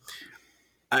doing.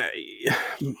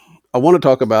 I want to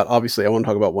talk about, obviously, I want to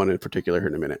talk about one in particular here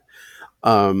in a minute.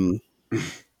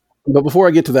 But before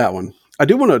I get to that one, I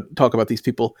do want to talk about these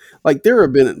people. Like, there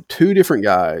have been 2 different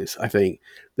guys, I think,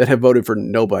 that have voted for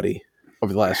nobody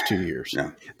over the last 2 years.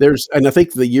 Yeah. And I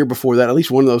think the year before that, at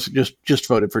least one of those just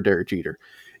voted for Derek Jeter.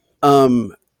 I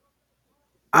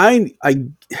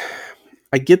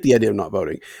get the idea of not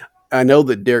voting. I know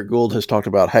that Derek Gould has talked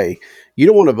about, hey, you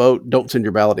don't want to vote, don't send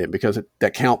your ballot in, because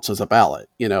that counts as a ballot.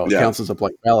 It counts as a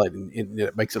blank ballot, and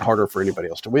it makes it harder for anybody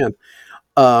else to win.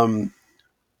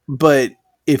 But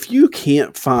if you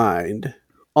can't find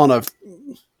on a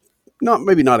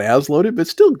maybe not as loaded, but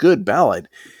still good ballot,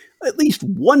 at least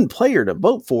one player to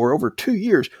vote for over 2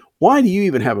 years, why do you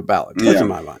even have a ballot? That's in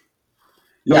my mind.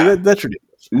 Yeah, that's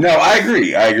ridiculous. No, I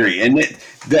agree. And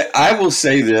I will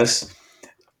say this.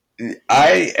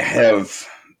 I have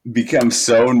become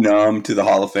so numb to the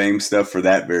Hall of Fame stuff for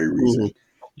that very reason.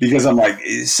 Mm-hmm. Because I'm like,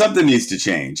 something needs to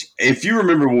change. If you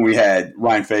remember when we had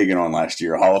Ryan Fagan on last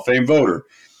year, a Hall of Fame voter,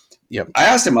 I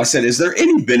asked him, I said, is there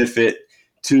any benefit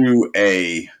to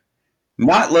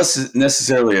not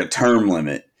necessarily a term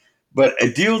limit, but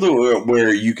a deal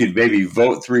where you could maybe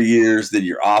vote 3 years, then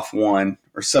you're off 1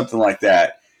 or something like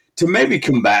that, to maybe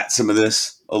combat some of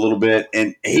this a little bit?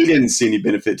 And he didn't see any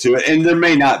benefit to it, and there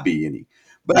may not be any.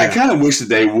 But I kind of wish that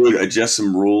they would adjust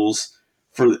some rules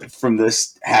from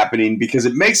this happening, because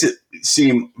it makes it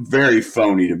seem very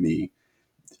phony to me.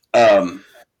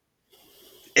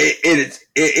 It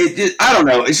I don't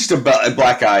know. It's just a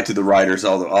black eye to the writers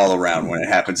all around when it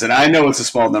happens. And I know it's a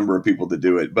small number of people that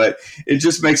do it, but it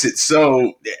just makes it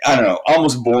so, I don't know,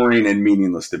 almost boring and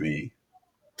meaningless to me.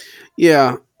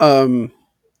 Yeah. And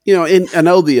I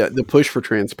know the push for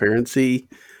transparency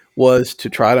was to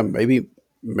try to maybe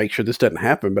make sure this doesn't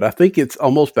happen, but I think it's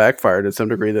almost backfired to some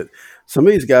degree, that some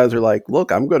of these guys are like,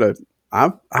 look, I'm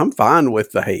fine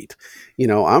with the hate.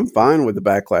 I'm fine with the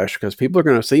backlash, because people are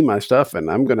going to see my stuff, and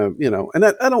I'm going to, and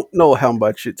I don't know how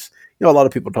much it's, a lot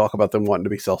of people talk about them wanting to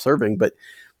be self-serving,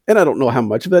 and I don't know how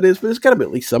much of that is, but it's got to be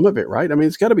at least some of it, right? I mean,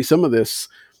 it's got to be some of this,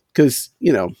 because,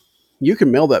 you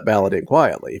can mail that ballot in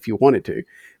quietly if you wanted to,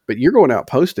 but you're going out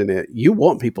posting it. You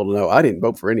want people to know, I didn't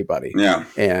vote for anybody. Yeah.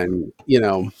 And,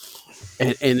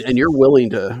 and you're willing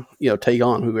to, take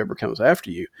on whoever comes after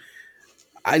you.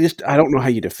 I don't know how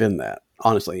you defend that,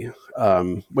 honestly,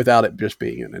 without it just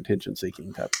being an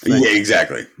attention-seeking type of thing. Yeah,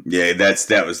 exactly. Yeah,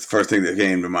 that was the first thing that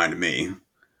came to mind to me.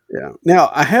 Yeah.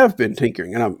 Now, I have been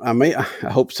tinkering, and I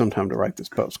hope sometime to write this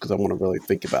post, because I want to really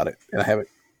think about it, and I haven't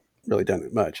really done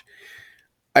it much.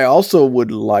 I also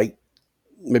would like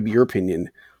maybe your opinion.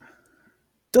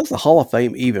 Does the Hall of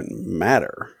Fame even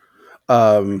matter?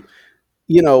 Roger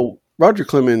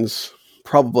Clemens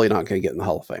probably not going to get in the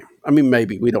Hall of Fame. I mean,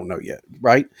 maybe, we don't know yet,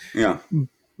 right? Yeah.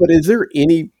 But is there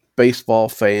any baseball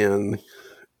fan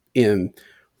in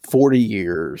 40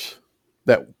 years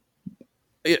that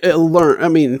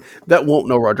that won't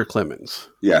know Roger Clemens?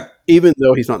 Yeah. Even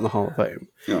though he's not in the Hall of Fame.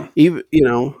 Yeah. Even,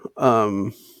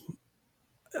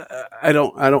 I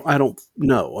don't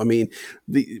know. I mean,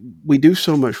 we do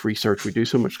so much research, we do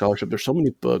so much scholarship. There's so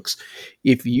many books.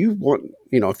 If you want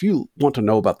to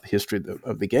know about the history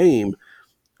of the game,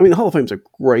 I mean, the Hall of Fame is a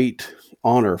great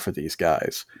honor for these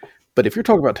guys. But if you're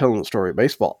talking about telling the story of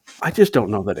baseball, I just don't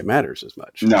know that it matters as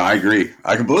much. No, I agree.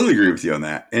 I completely agree with you on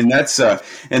that. And that's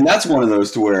one of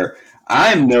those to where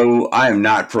I am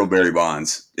not pro Barry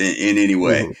Bonds in any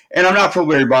way. Mm-hmm. And I'm not pro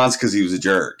Barry Bonds because he was a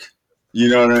jerk. You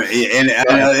know what I mean?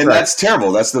 And that's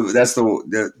terrible. That's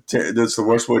the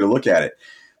worst way to look at it.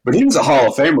 But he was a Hall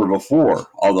of Famer before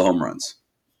all the home runs.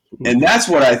 Mm-hmm. And that's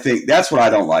what I think. That's what I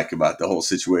don't like about the whole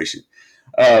situation.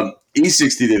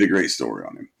 E60 did a great story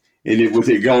on him. And with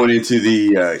it going into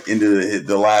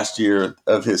the last year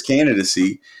of his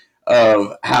candidacy,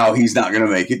 of how he's not going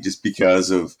to make it just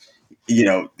because of, he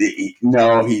didn't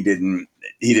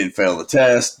fail the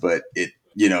test, but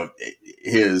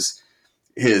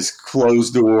his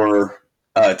closed door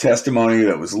testimony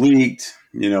that was leaked.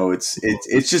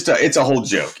 It's a whole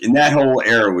joke, and that whole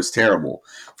era was terrible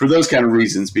for those kind of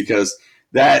reasons, because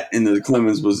that in the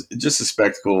Clemens was just a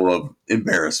spectacle of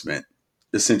embarrassment,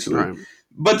 essentially. Right.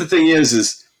 But the thing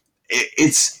is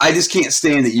it's I just can't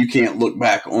stand that you can't look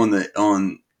back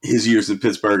on his years in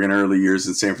Pittsburgh and early years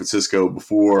in San Francisco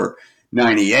before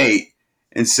 '98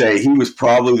 and say he was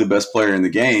probably the best player in the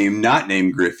game, not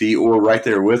named Griffey, or right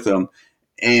there with him.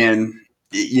 And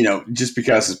just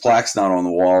because his plaque's not on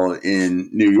the wall in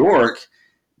New York,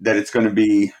 that it's going to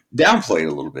be downplayed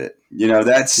a little bit.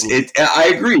 That's it.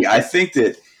 I agree. I think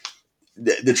that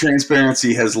the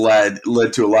transparency has led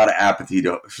to a lot of apathy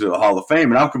to the Hall of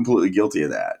Fame, and I'm completely guilty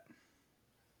of that.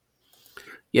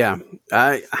 Yeah,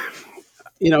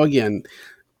 again,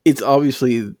 it's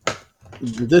obviously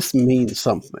this means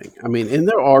something. I mean, and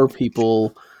there are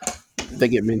people that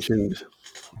get mentioned,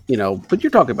 but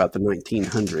you're talking about the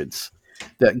 1900s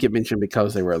that get mentioned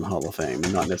because they were in the Hall of Fame,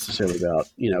 and not necessarily about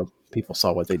people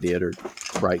saw what they did or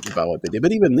write about what they did.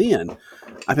 But even then,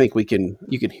 I think you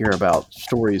can hear about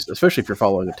stories, especially if you're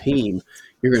following a team,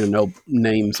 you're going to know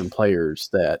names and players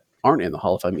that aren't in the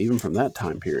Hall of Fame, even from that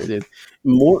time period. And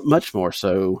much more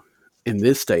so in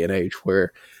this day and age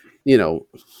where, you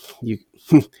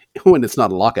when it's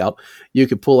not a lockout, you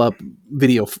can pull up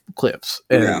video clips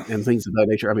and things of that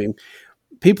nature. I mean,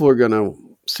 people are going to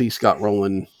see Scott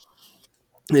Rowland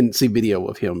and see video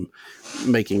of him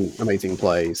making amazing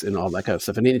plays and all that kind of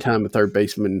stuff. And anytime a third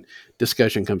baseman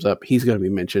discussion comes up, he's going to be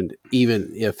mentioned, even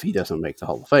if he doesn't make the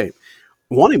Hall of Fame.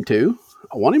 I want him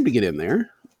to get in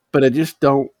there, but I just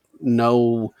don't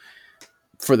know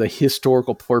for the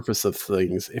historical purpose of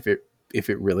things if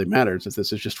it really matters, if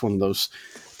this is just one of those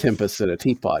tempests in a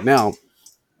teapot. Now,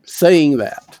 saying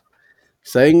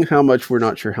how much we're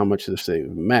not sure how much this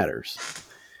thing matters,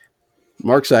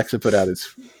 Mark Saxon put out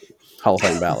his Hall of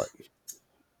Fame ballot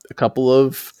a couple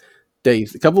of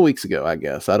weeks ago, I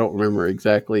guess. I don't remember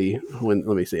exactly when.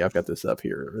 Let me see. I've got this up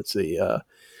here. Let's see.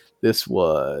 This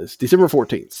was December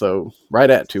 14th, so right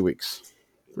at 2 weeks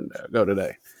ago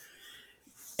today.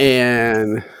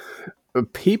 And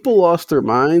people lost their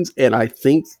minds, and I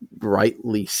think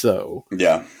rightly so.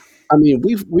 Yeah. I mean,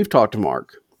 we've talked to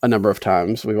Mark a number of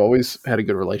times. We've always had a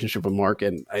good relationship with Mark,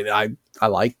 and I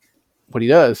like what he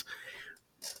does.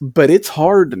 But it's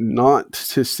hard not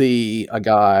to see a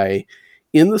guy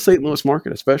in the St. Louis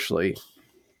market, especially,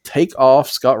 take off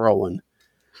Scott Rowland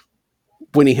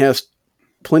when he has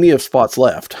plenty of spots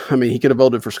left. I mean, he could have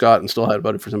voted for Scott and still had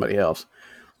voted for somebody else.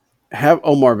 Have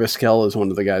Omar Vizquel as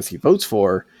one of the guys he votes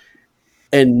for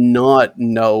and not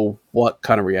know what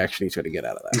kind of reaction he's going to get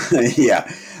out of that.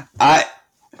 Yeah.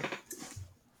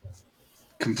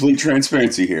 Complete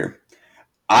transparency here.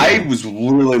 I was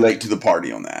really late to the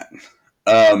party on that.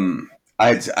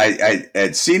 I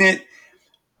had seen it.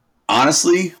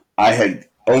 Honestly, I had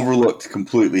overlooked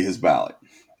completely his ballot,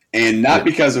 and not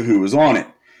because of who was on it.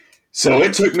 So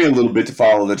it took me a little bit to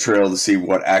follow the trail to see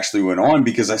what actually went on,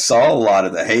 because I saw a lot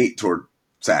of the hate toward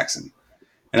Saxon,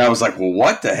 and I was like, "Well,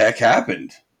 what the heck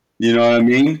happened?" You know what I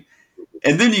mean?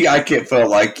 And then I felt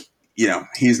like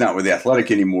he's not with the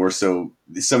Athletic anymore, so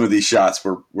some of these shots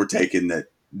were taken that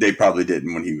they probably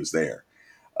didn't when he was there.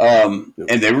 And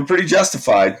they were pretty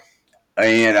justified,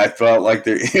 and I felt like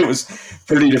it was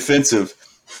pretty defensive.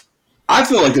 I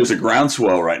feel like there's a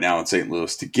groundswell right now in St.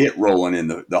 Louis to get Rowland in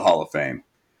the Hall of Fame.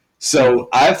 So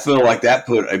I feel like that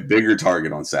put a bigger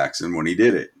target on Saxon when he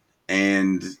did it.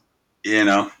 And,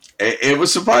 it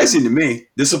was surprising to me,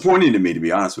 disappointing to me, to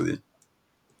be honest with you.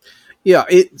 Yeah,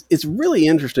 it's really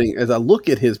interesting as I look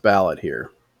at his ballot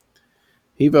here.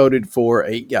 He voted for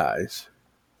 8 guys.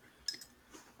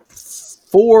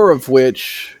 4 of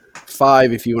which,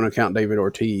 5, if you want to count David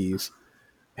Ortiz,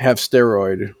 have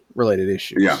steroid-related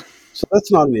issues. Yeah. So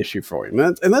that's not an issue for him.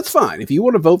 And that's fine. If you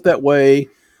want to vote that way,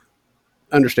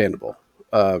 understandable.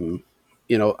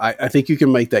 I think you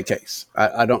can make that case.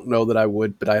 I don't know that I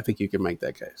would, but I think you can make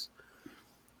that case.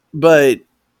 But,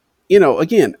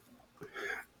 again,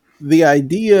 the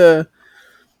idea,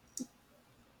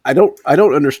 I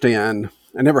don't understand.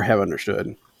 I never have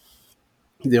understood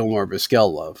the Omar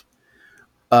Vizquel love.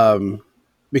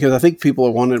 Because I think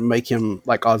people wanted to make him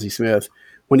like Ozzie Smith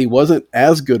when he wasn't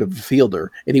as good of a fielder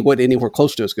and he wasn't anywhere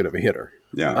close to as good of a hitter.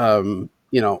 Yeah.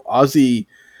 Ozzie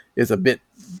is a bit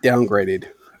downgraded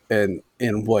in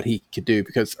what he could do,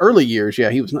 because early years,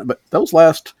 he was not, but those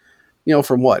last,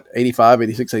 from what, 85,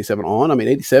 86, 87 on, I mean,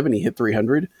 87, he hit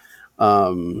 300.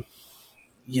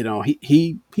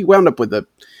 He wound up with a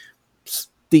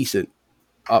decent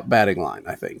batting line,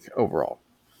 I think, overall.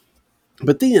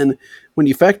 But then when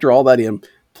you factor all that in,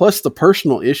 plus the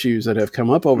personal issues that have come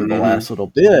up over the last little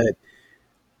bit,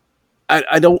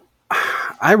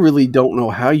 I really don't know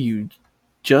how you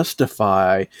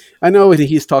justify. I know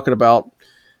he's talking about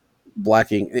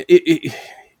blacking.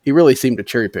 He really seemed to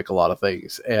cherry pick a lot of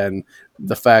things. And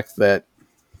the fact that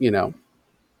I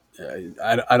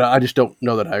just don't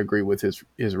know that I agree with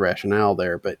his rationale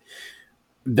there. But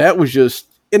that was just,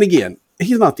 and again,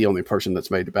 he's not the only person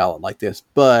that's made a ballot like this,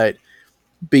 but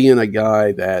being a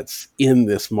guy that's in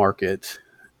this market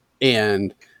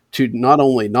and to not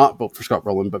only not vote for Scott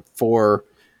Rowland, but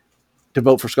to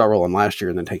vote for Scott Rowland last year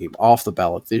and then take him off the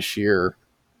ballot this year,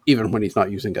 even when he's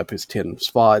not using up his 10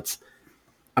 spots.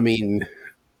 I mean,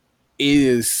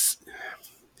 it's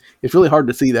really hard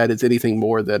to see that as anything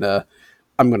more than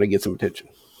I'm going to get some attention.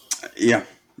 Yeah.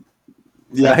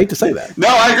 I hate to say that. No,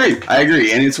 I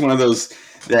agree. And it's one of those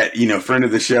that, friend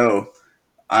of the show,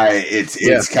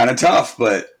 it's kind of tough,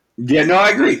 but yeah, no, I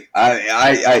agree.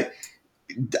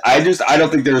 I don't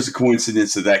think there's a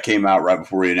coincidence that came out right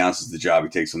before he announces the job he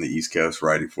takes on the East Coast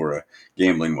writing for a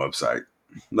gambling website.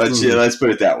 Let's put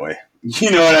it that way.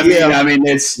 You know what I mean? Yeah. I mean,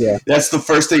 that's the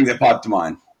first thing that popped to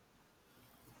mind.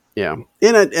 Yeah.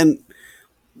 And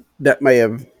that may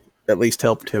have at least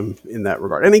helped him in that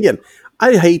regard. And again,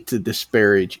 I hate to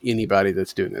disparage anybody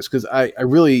that's doing this because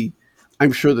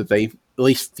I'm sure that they at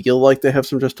least feel like they have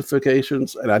some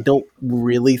justifications. And I don't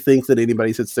really think that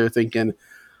anybody sits there thinking,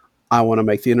 I want to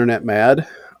make the internet mad.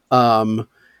 But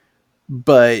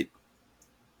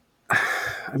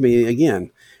I mean,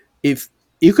 again, if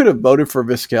you could have voted for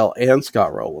Vizquel and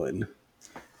Scott Rowland,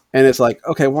 and it's like,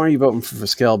 okay, why are you voting for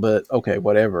Vizquel? But okay,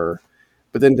 whatever.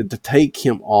 But then to take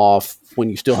him off when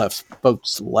you still have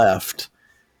votes left,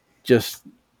 just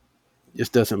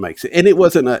doesn't make sense. And it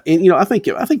wasn't I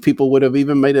think people would have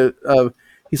even made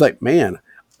he's like, man,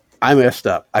 I messed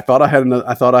up. I thought I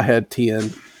had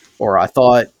 10, or I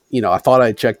thought I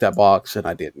had checked that box and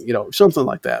I didn't, something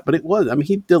like that. But it was, I mean,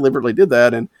 he deliberately did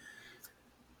that. And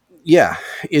yeah,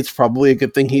 it's probably a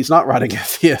good thing he's not writing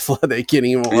at The Athletic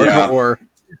anymore,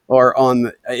 or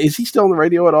on. Is he still on the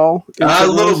radio at all? A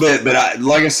little bit, but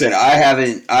like I said, I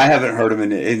haven't heard him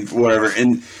in whatever.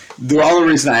 And the only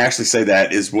reason I actually say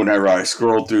that is whenever I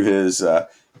scrolled through his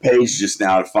page just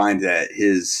now to find that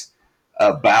his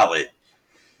ballot.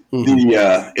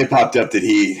 Mm-hmm. It popped up that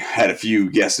he had a few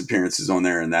guest appearances on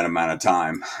there in that amount of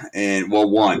time, and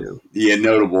one,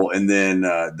 notable, and then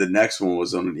the next one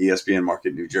was on an ESPN market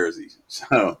in New Jersey.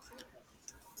 So,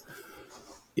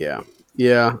 yeah,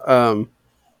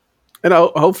 and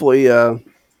hopefully,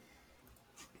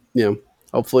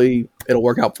 hopefully it'll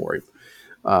work out for him.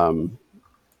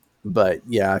 But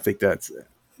yeah, I think that's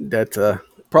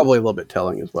probably a little bit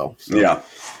telling as well. So, yeah.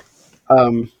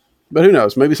 But who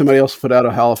knows? Maybe somebody else put out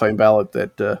a Hall of Fame ballot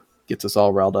that gets us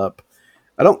all riled up.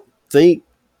 I think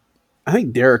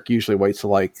Derek usually waits till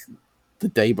like the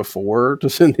day before to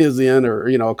send his in, or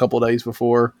a couple of days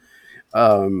before.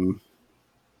 So,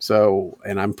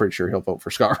 and I'm pretty sure he'll vote for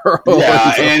Scott Rowland.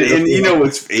 Yeah, and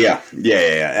what's yeah.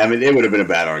 I mean, it would have been a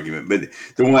bad argument, but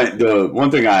one of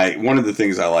the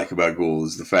things I like about Gould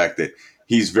is the fact that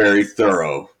he's very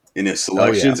thorough in his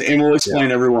selections and will explain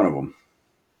every one of them.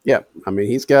 Yeah, I mean,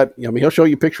 he's got. He'll show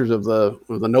you pictures of the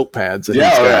notepads and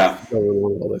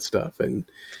all that stuff, and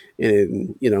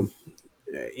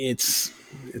it's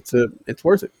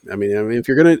worth it. I mean, if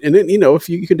you're gonna, and then if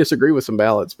you can disagree with some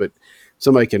ballots, but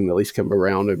somebody can at least come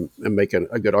around and make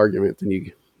a good argument, then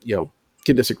you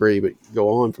can disagree, but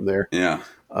go on from there. Yeah.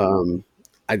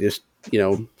 I just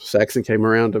Saxon came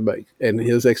around to make, and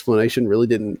his explanation really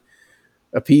didn't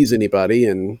appease anybody,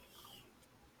 and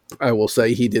I will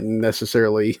say he didn't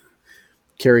necessarily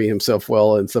carry himself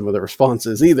well in some of the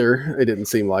responses either. It didn't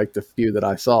seem like the few that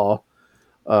I saw,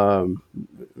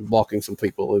 blocking some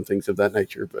people and things of that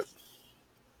nature. But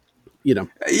the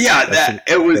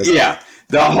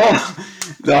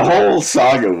whole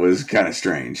saga was kind of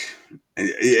strange.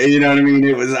 You know what I mean?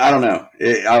 It was, I don't know.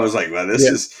 I was like, well, this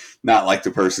is not like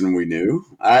the person we knew.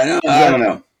 I don't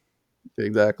know.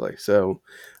 Exactly. So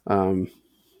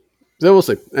we'll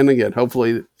see. And again,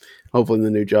 hopefully the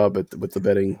new job with the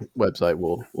betting website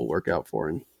will work out for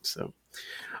him. So,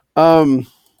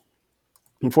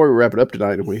 before we wrap it up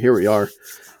tonight, and here we are,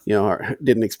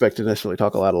 didn't expect to necessarily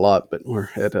talk a lot, but we're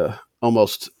at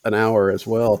almost an hour as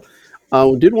well.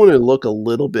 Did want to look a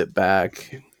little bit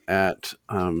back at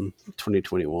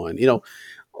 2021. A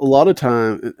lot of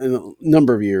time, in a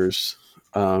number of years,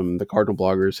 the Cardinal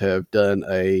bloggers have done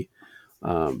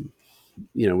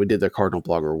we did their Cardinal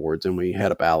Blogger Awards and we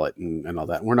had a ballot and all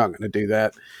that. We're not going to do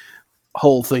that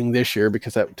whole thing this year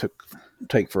because that would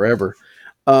take forever.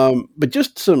 But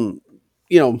just some,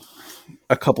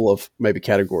 a couple of maybe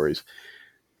categories.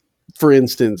 For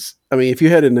instance, I mean, if you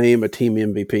had to name a team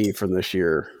MVP from this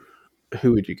year,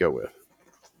 who would you go with?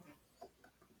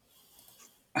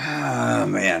 Oh,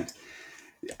 man.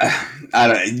 I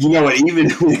don't. You know what? Even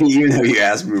though you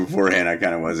asked me beforehand, I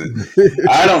kind of wasn't.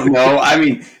 I don't know. I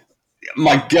mean,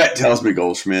 my gut tells me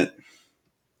Goldschmidt.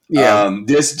 Yeah.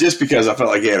 This just because I felt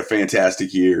like he had a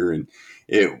fantastic year, and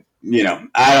it. You know,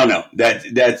 I don't know.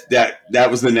 That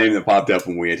was the name that popped up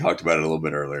when we had talked about it a little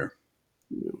bit earlier.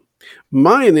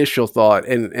 My initial thought,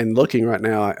 and looking right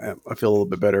now, I feel a little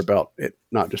bit better about it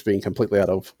not just being completely out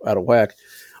of whack.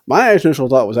 My initial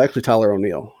thought was actually Tyler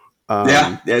O'Neill.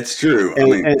 Yeah, that's true.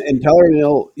 And Tyler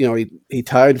O'Neill, you know, he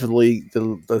tied for the league,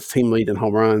 the team lead in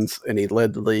home runs, and he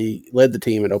led the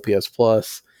team at OPS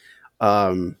plus.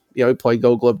 You know, he played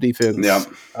Gold Glove defense. Yeah.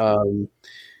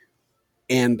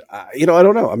 And you know, I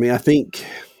don't know. I mean, I think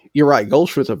you're right.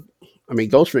 Goldschmidt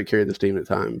carried this team at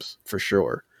times for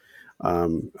sure. I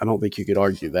don't think you could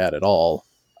argue that at all.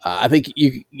 I think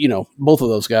you know, both of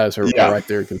those guys are right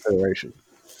there in consideration.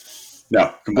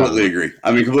 No, completely agree.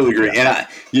 I mean, completely agree. And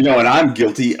and I'm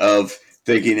guilty of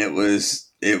thinking it was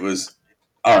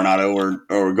Arenado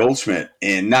or Goldschmidt,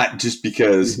 and not just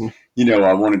because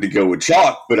I wanted to go with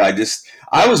chalk, but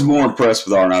I was more impressed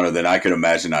with Arenado than I could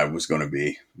imagine I was going to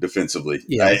be defensively.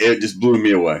 Yeah. It just blew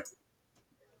me away.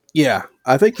 Yeah,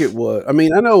 I think it was. I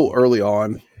mean, I know early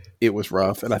on it was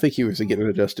rough, and I think he was getting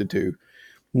adjusted to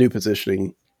new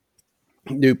positioning,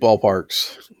 new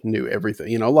ballparks, new everything.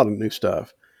 You know, a lot of new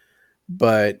stuff.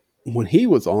 But when he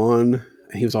was on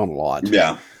a lot.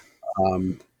 Yeah.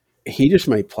 He just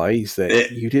made plays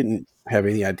that you didn't have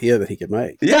any idea that he could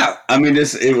make. Yeah. I mean,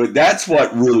 that's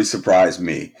what really surprised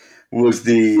me was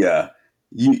the,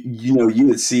 you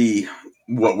would see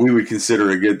what we would consider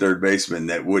a good third baseman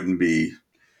that wouldn't be,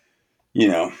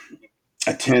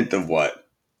 a tenth of what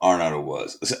Arenado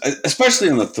was, especially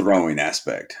on the throwing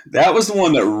aspect. That was the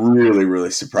one that really,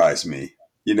 really surprised me.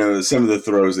 You know, some of the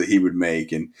throws that he would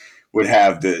make and would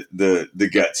have the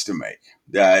guts to make.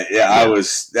 I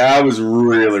was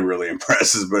really, really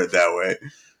impressed, let's put it that way.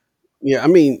 Yeah, I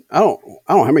mean, I don't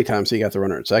know how many times he got the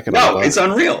runner at second. No, it's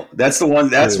unreal. That's the one.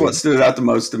 That's what stood out the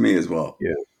most to me as well.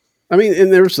 Yeah, I mean,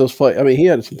 and there was those plays. I mean, he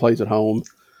had some plays at home,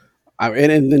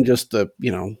 and then just the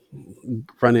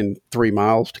running 3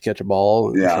 miles to catch a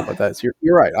ball and stuff like that. So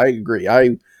you're right. I agree.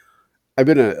 I've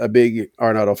been a big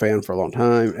Arenado fan for a long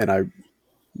time, and I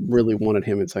really wanted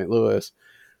him in St. Louis.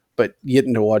 But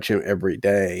getting to watch him every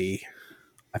day,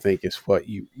 I think, is what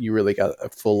you really got a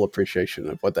full appreciation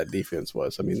of what that defense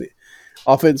was. I mean,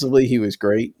 offensively, he was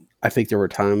great. I think there were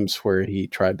times where he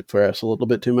tried to press a little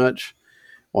bit too much,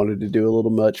 wanted to do a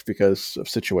little much because of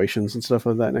situations and stuff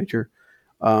of that nature.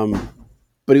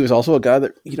 But he was also a guy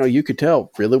that, you could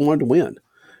tell really wanted to win.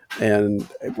 And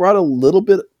it brought a little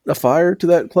bit of fire to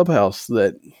that clubhouse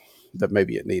that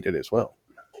maybe it needed as well.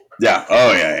 Yeah.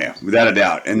 Oh, yeah. Without a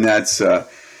doubt. And that's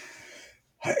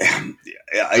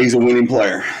he's a winning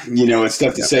player. It's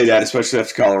tough to say that, especially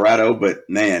after Colorado, but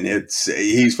man,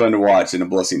 he's fun to watch and a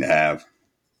blessing to have.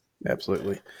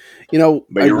 Absolutely.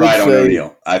 But you're right on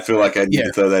O'Neill. I feel like I need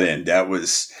to throw that in. That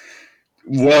was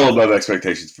well above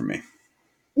expectations for me.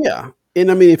 Yeah. And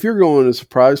I mean, if you're going a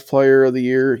surprise player of the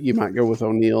year, you might go with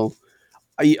O'Neill.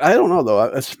 I don't know though.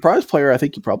 A surprise player, I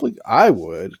think I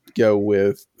would go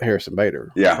with Harrison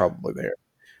Bader. Yeah. Probably there.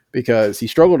 Because he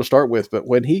struggled to start with, but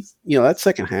when he, that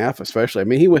second half especially, I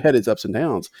mean, he had his ups and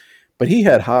downs, but he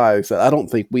had highs that I don't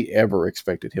think we ever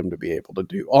expected him to be able to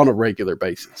do on a regular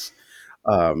basis.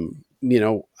 I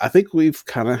think we've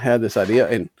kind of had this idea,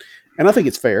 and I think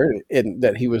it's fair, and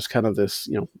that he was kind of this,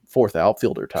 fourth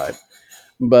outfielder type,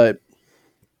 but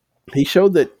he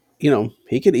showed that,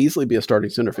 he could easily be a starting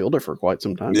center fielder for quite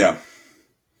some time. Yeah.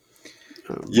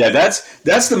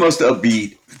 That's the most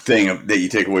upbeat thing that you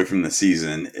take away from the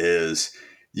season is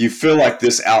you feel like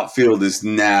this outfield is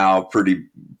now pretty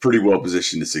well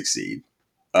positioned to succeed.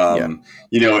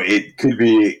 It could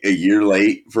be a year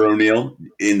late for O'Neill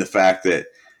in the fact that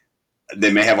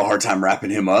they may have a hard time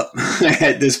wrapping him up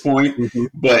at this point. Mm-hmm.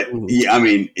 But, I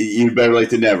mean, you better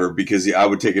late than never because I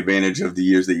would take advantage of the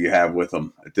years that you have with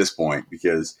him at this point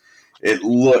because it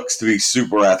looks to be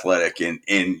super athletic, and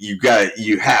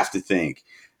you have to think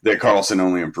that Carlson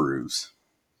only improves.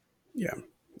 Yeah.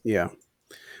 Yeah.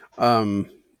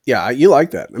 You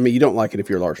like that. I mean, you don't like it if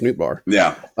you're Lars Nootbaar.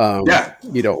 Yeah.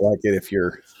 You don't like it if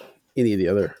you're any of the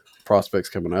other prospects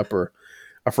coming up or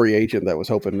a free agent that was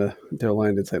hoping to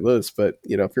land in St. Louis. But,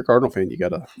 if you're a Cardinal fan, you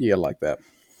gotta like that.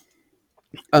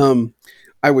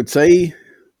 I would say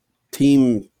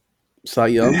Team Cy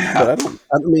Young, but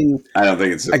I don't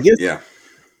think it's. I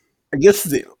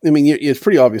guess it's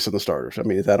pretty obvious in the starters. I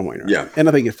mean, it's Adam Wainwright. Yeah, and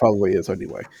I think it probably is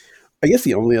anyway. I guess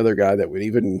the only other guy that would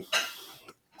even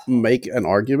make an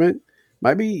argument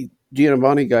might be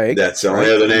Giovanni Gallegos. That's the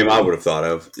only other name I would have thought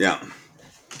of. Yeah,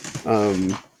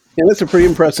 And that's a pretty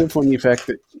impressive when you fact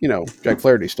that, Jack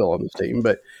Flaherty's still on this team,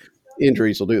 but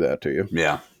injuries will do that to you.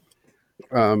 Yeah.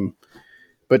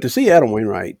 But to see Adam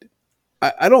Wainwright,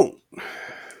 I don't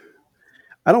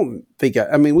think,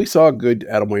 we saw a good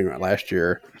Adam Wainwright last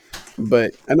year,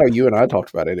 but I know you and I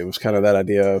talked about it. It was kind of that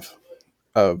idea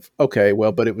of okay,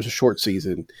 well, but it was a short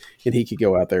season and he could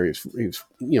go out there. He was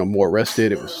more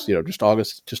rested. It was, just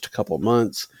August, just a couple of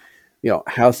months.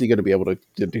 How's he going to be able to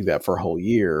do that for a whole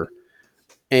year?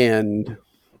 And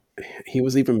he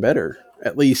was even better.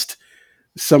 At least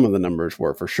some of the numbers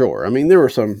were, for sure. There were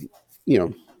some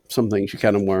things you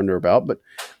kind of wonder about, but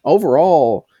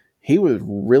overall, he was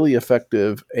really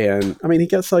effective. And he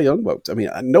got Cy Young votes.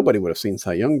 Nobody would have seen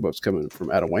Cy Young votes coming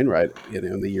from Adam Wainwright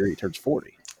in the year he turns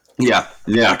 40. Yeah,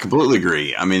 I completely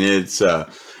agree. It's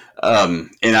and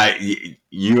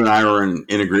you and I were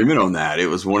in agreement on that. It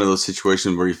was one of those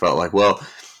situations where you felt like, well,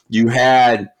 you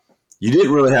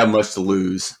didn't really have much to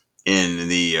lose in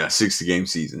the 60-game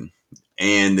season.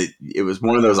 And it was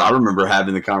one of those, I remember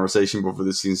having the conversation before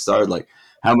the season started, like,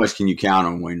 how much can you count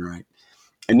on Wainwright?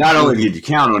 And not only did you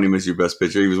count on him as your best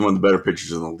pitcher, he was one of the better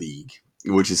pitchers in the league,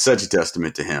 which is such a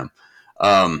testament to him.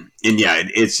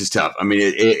 It's just tough.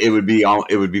 It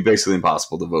would be basically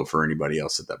impossible to vote for anybody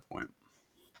else at that point.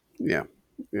 Yeah.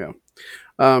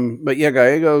 But yeah,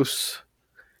 Gallegos,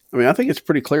 I think it's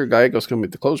pretty clear Gallegos going to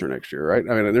be the closer next year, right?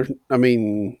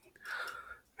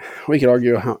 We could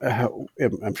argue how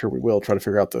I'm sure we will try to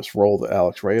figure out this role that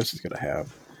Alex Reyes is going to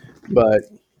have, but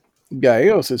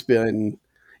Gallegos he's been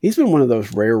one of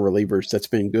those rare relievers that's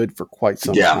been good for quite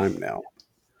some time now.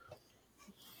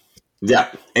 Yeah.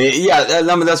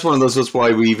 That's one of those. That's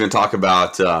why we even talk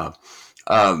about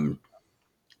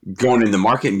going in the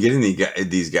market and getting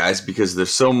these guys, because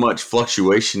there's so much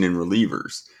fluctuation in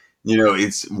relievers.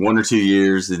 It's 1 or 2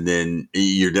 years, and then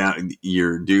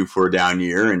you're due for a down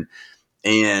year, and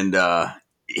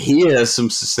he has some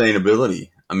sustainability.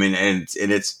 And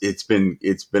it's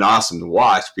been awesome to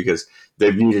watch because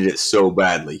they've needed it so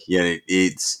badly. And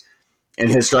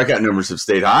his strikeout numbers have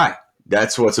stayed high.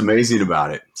 That's what's amazing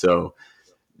about it. So,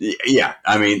 yeah,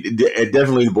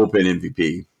 definitely the bullpen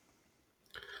MVP.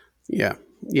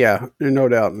 Yeah, no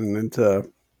doubt. And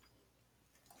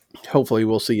hopefully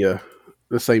we'll see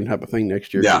the same type of thing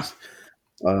next year. Yeah.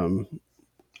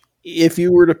 If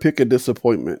you were to pick a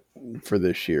disappointment for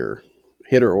this year,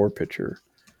 hitter or pitcher,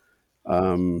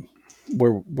 where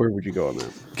would you go on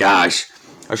that? Gosh,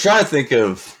 I was trying to think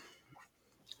of.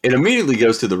 It immediately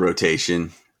goes to the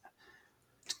rotation.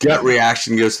 Gut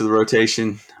reaction goes to the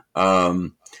rotation, but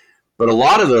a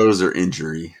lot of those are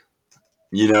injury.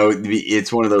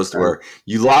 It's one of those where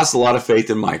you lost a lot of faith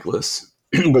in Michaelis,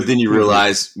 but then you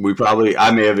realize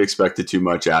I may have expected too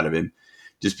much out of him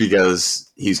just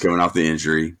because he's coming off the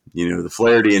injury. The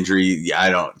Flaherty injury, I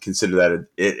don't consider that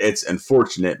it's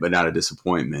unfortunate, but not a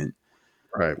disappointment.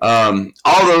 Right.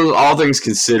 All things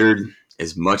considered,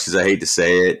 as much as I hate to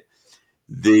say it,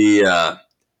 the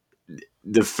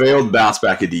failed bounce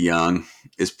back of DeYoung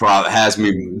has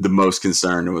me the most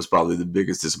concerned, and was probably the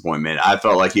biggest disappointment. I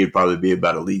felt like he would probably be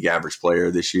about a league average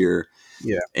player this year.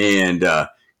 Yeah. And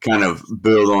kind of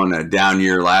build on a down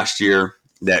year last year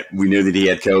that we knew that he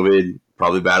had COVID,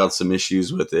 probably battled some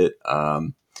issues with it.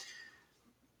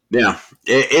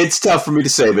 It's tough for me to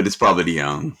say, but it's probably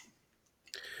DeYoung.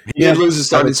 He did lose his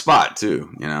starting spot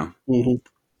too, Mm-hmm.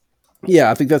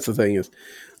 Yeah, I think that's the thing is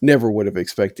never would have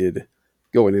expected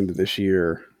going into this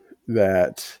year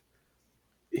that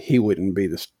he wouldn't be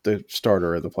the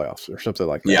starter of the playoffs or something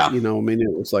like that. Yeah. It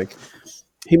was like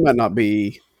he might not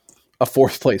be a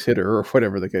fourth place hitter or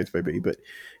whatever the case may be, but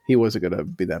he wasn't going to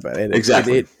be that bad. And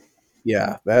exactly.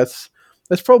 That's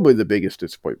probably the biggest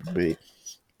disappointment for me.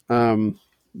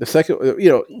 The second,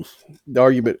 the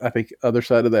argument, I think, other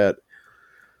side of that,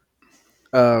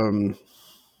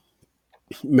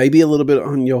 maybe a little bit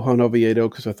on Johan Oviedo,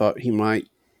 because I thought he might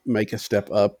make a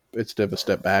step up instead of a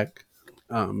step back.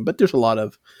 But there's a lot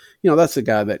of, that's a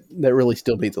guy that really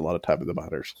still needs a lot of time in the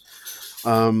minors.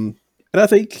 And I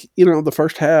think, the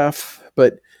first half,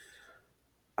 but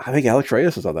I think Alex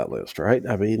Reyes is on that list, right?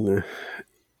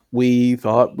 We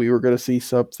thought we were going to see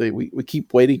something. We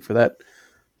keep waiting for that,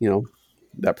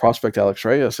 that prospect Alex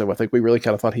Reyes. So I think we really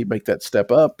kind of thought he'd make that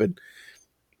step up. And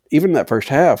even that first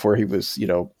half where he was,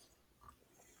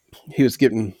 he was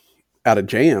getting out of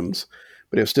jams,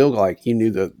 but it was still like you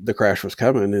knew the crash was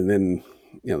coming. And then,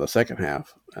 the second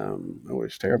half, it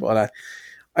was terrible. And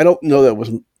I don't know that it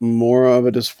was more of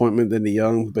a disappointment than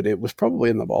DeYoung, but it was probably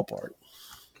in the ballpark.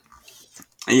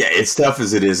 Yeah, it's tough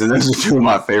as it is. And those are two of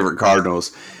my favorite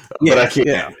Cardinals. Yeah, but I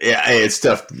can't, it's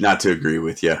tough not to agree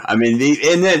with you. And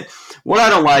then what I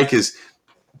don't like is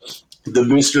the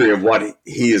mystery of what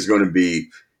he is going to be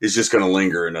is just going to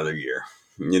linger another year,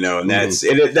 and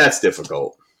that's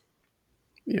difficult.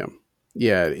 Yeah.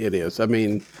 Yeah, it is. I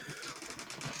mean,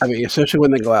 especially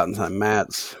when they go out and sign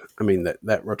Matz. I mean,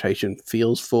 that rotation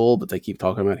feels full, but they keep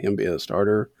talking about him being a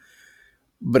starter.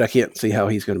 But I can't see how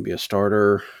he's going to be a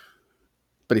starter,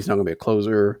 but he's not going to be a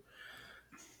closer.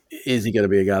 Is he going to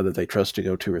be a guy that they trust to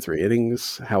go 2 or 3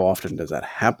 innings? How often does that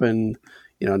happen?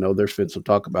 I know there's been some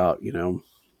talk about,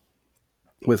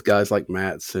 with guys like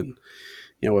Matz and,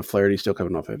 with Flaherty still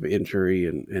coming off of injury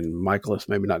and Michaelis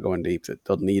maybe not going deep, that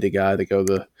they'll need a guy to go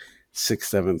the 6th,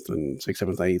 7th, and 6th,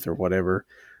 7th, 8th or whatever.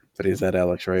 But is that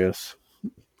Alex Reyes?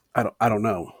 I don't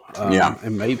know. Yeah.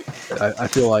 And maybe I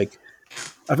feel like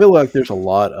there's a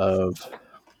lot of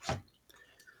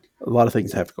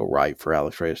things have to go right for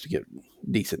Alex Reyes to get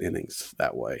decent innings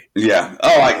that way. Yeah.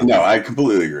 Oh, I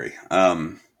completely agree.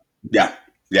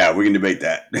 Yeah, we can debate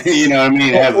that. You know what I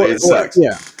mean? It sucks.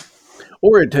 Yeah.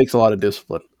 Or it takes a lot of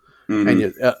discipline Mm-hmm.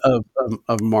 and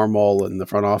of Marmol and the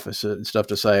front office and stuff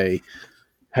to say,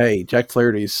 hey, Jack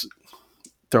Flaherty's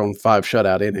thrown 5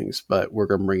 shutout innings, but we're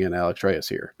going to bring in Alex Reyes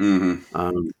here.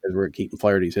 Because we're keeping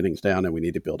Flaherty's innings down and we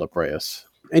need to build up Reyes.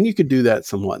 And you could do that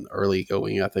somewhat early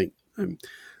going, I think, a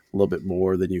little bit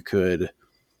more than you could,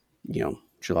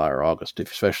 July or August,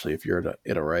 especially if you're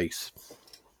in a race.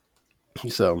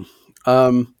 So,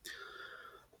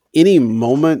 any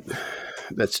moment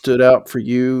that stood out for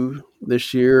you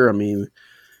this year? I mean,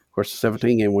 of course, the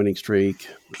 17-game winning streak,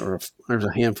 there's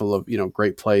a handful of,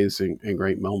 great plays and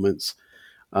great moments.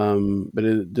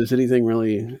 But does anything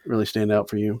really stand out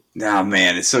for you? Nah,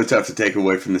 man, it's so tough to take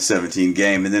away from the 17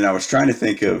 game. And then I was trying to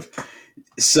think of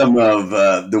some of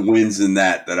the wins in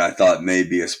that I thought may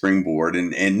be a springboard,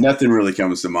 and nothing really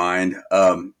comes to mind.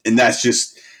 And that's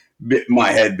just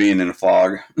my head being in a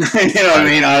fog. You know what I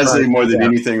mean? Honestly, more than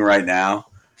anything right now.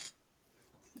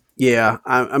 Yeah,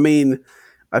 I mean,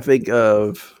 I think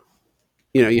of,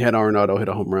 you had Arenado hit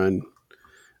a home run.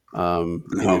 Home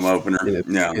opener.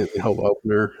 Home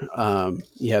opener.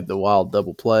 You had the wild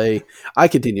double play. I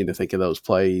continue to think of those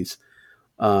plays.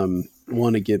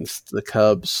 One against the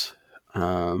Cubs,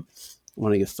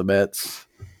 one against the Mets,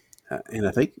 and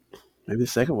I think maybe the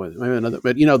second one, maybe another.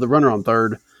 But the runner on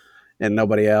third and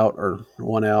nobody out or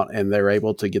one out, and they're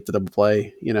able to get the double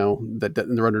play. That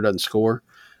the runner doesn't score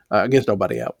against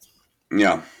nobody out.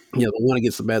 Yeah. The one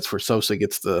against the Mets where Sosa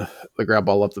gets the ground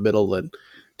ball up the middle and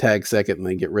tag second, and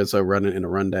they get Rizzo running in a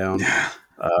rundown.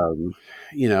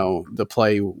 The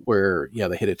play where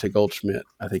they hit it to Goldschmidt.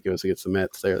 I think it was against the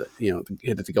Mets there that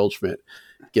hit it to Goldschmidt,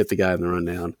 get the guy in the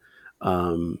rundown.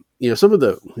 Some of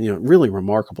the really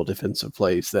remarkable defensive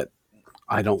plays that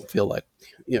I don't feel like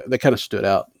that kind of stood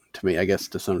out to me, I guess,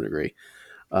 to some degree.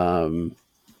 And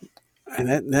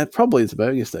that probably is the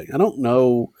biggest thing. I don't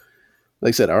know. Like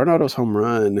I said, Arenado's home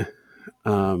run,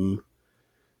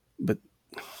 but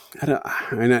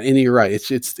and you're right.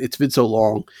 It's been so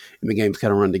long, and the game's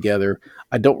kind of run together.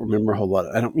 I don't remember a whole lot.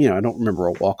 I don't remember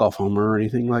a walk-off homer or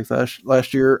anything like that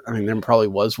last year. I mean, there probably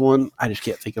was one. I just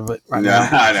can't think of it right now.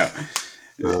 I know.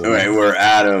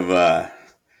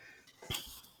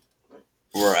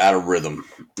 We're out of rhythm.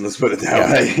 Let's put it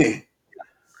that way.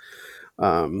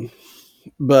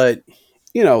 But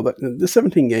the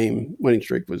 17-game winning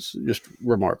streak was just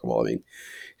remarkable. I mean,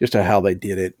 just how they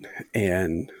did it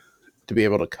and to be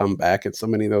able to come back in so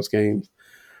many of those games.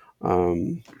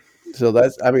 So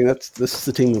this is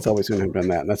the team that's always going to have done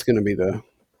that. And that's going to be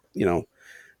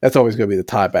that's always going to be the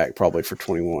tie back probably for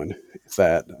 21. Is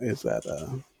that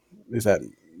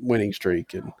winning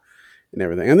streak and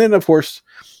everything. And then of course,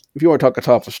 if you want to talk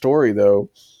atop the story though,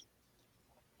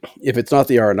 if it's not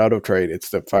the Arenado trade, it's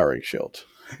the firing Shildt.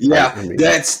 Yeah, right? I mean,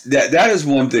 that is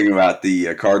one thing about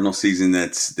the Cardinal season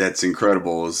that's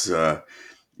incredible is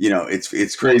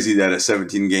it's crazy that a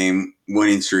 17-game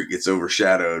winning streak gets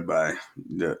overshadowed by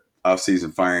the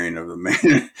offseason firing of the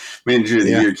manager of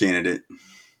the year candidate.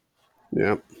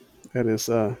 Yeah, that is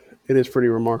it is pretty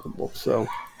remarkable. So,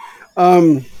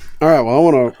 all right, well, I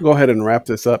want to go ahead and wrap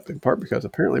this up in part because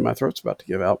apparently my throat's about to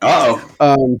give out.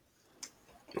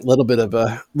 A little bit of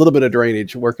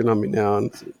drainage working on me now,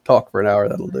 and talk for an hour,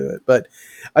 that'll do it. But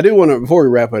I do want to, before we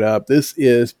wrap it up, this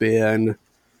is our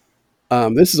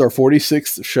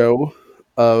 46th show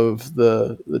of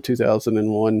the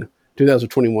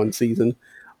 2021 season.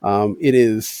 It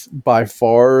is by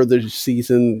far the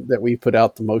season that we put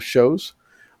out the most shows.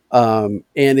 And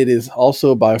it is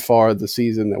also by far the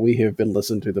season that we have been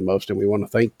listened to the most, and we want to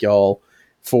thank y'all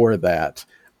for that.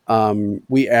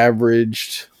 We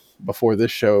averaged, before this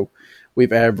show,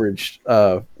 we've averaged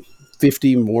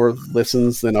 50 more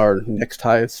listens than our next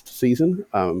highest season,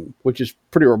 which is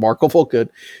pretty remarkable, good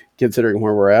considering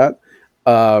where we're at.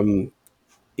 The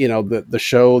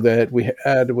show that we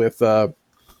had with Ben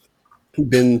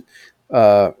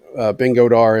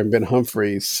Godar and Ben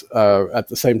Humphreys at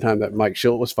the same time that Mike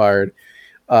Schilt was fired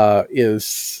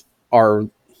is our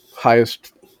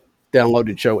highest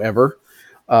downloaded show ever,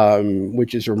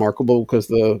 which is remarkable because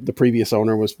the previous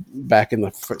owner was back in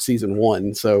the season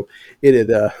 1, so it had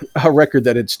a record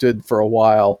that had stood for a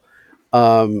while.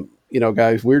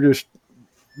 Guys, we're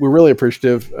really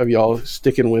appreciative of y'all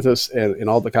sticking with us and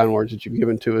all the kind words that you've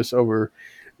given to us over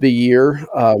the year,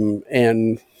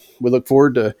 and we look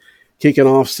forward to kicking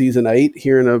off season 8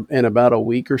 here in about a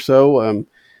week or so.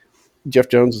 Jeff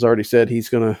Jones has already said he's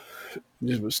going to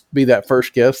just be that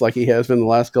first guest like he has been the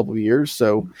last couple of years.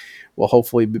 So we'll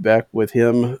hopefully be back with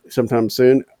him sometime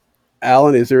soon.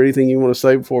 Alan, is there anything you want to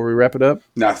say before we wrap it up?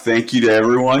 No, thank you to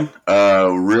everyone.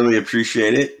 Really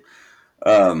appreciate it.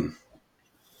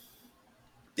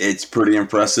 It's pretty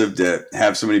impressive to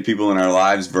have so many people in our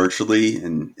lives virtually,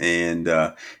 and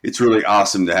it's really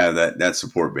awesome to have that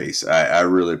support base. I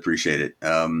really appreciate it.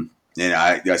 And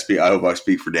I hope I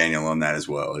speak for Daniel on that as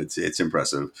well. It's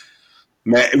impressive.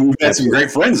 Man, we've had some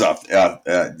great friends off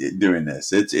doing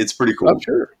this. It's pretty cool. I'm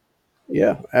sure.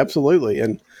 Yeah, absolutely.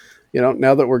 And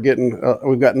now that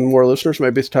we've gotten more listeners,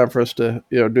 maybe it's time for us to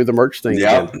do the merch thing.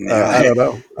 Yeah, I don't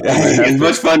know. As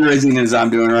much fundraising as I'm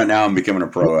doing right now, I'm becoming a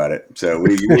pro at it. So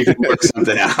we can work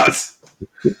something out.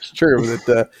 It's true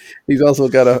that he's also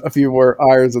got a few more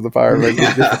irons in the fire, making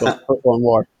it difficult to put one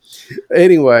more.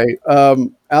 Anyway,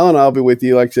 Alan, I'll be with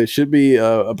you. Like I said, should be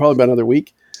probably about another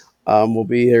week. We'll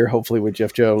be here hopefully with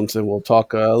Jeff Jones, and we'll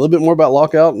talk a little bit more about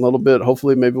Lockout, and a little bit,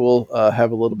 hopefully maybe we'll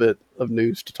have a little bit of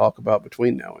news to talk about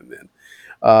between now and then.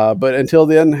 But until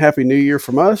then, Happy New Year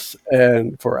from us,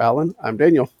 and for Alan, I'm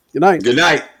Daniel. Good night. Good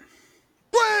night.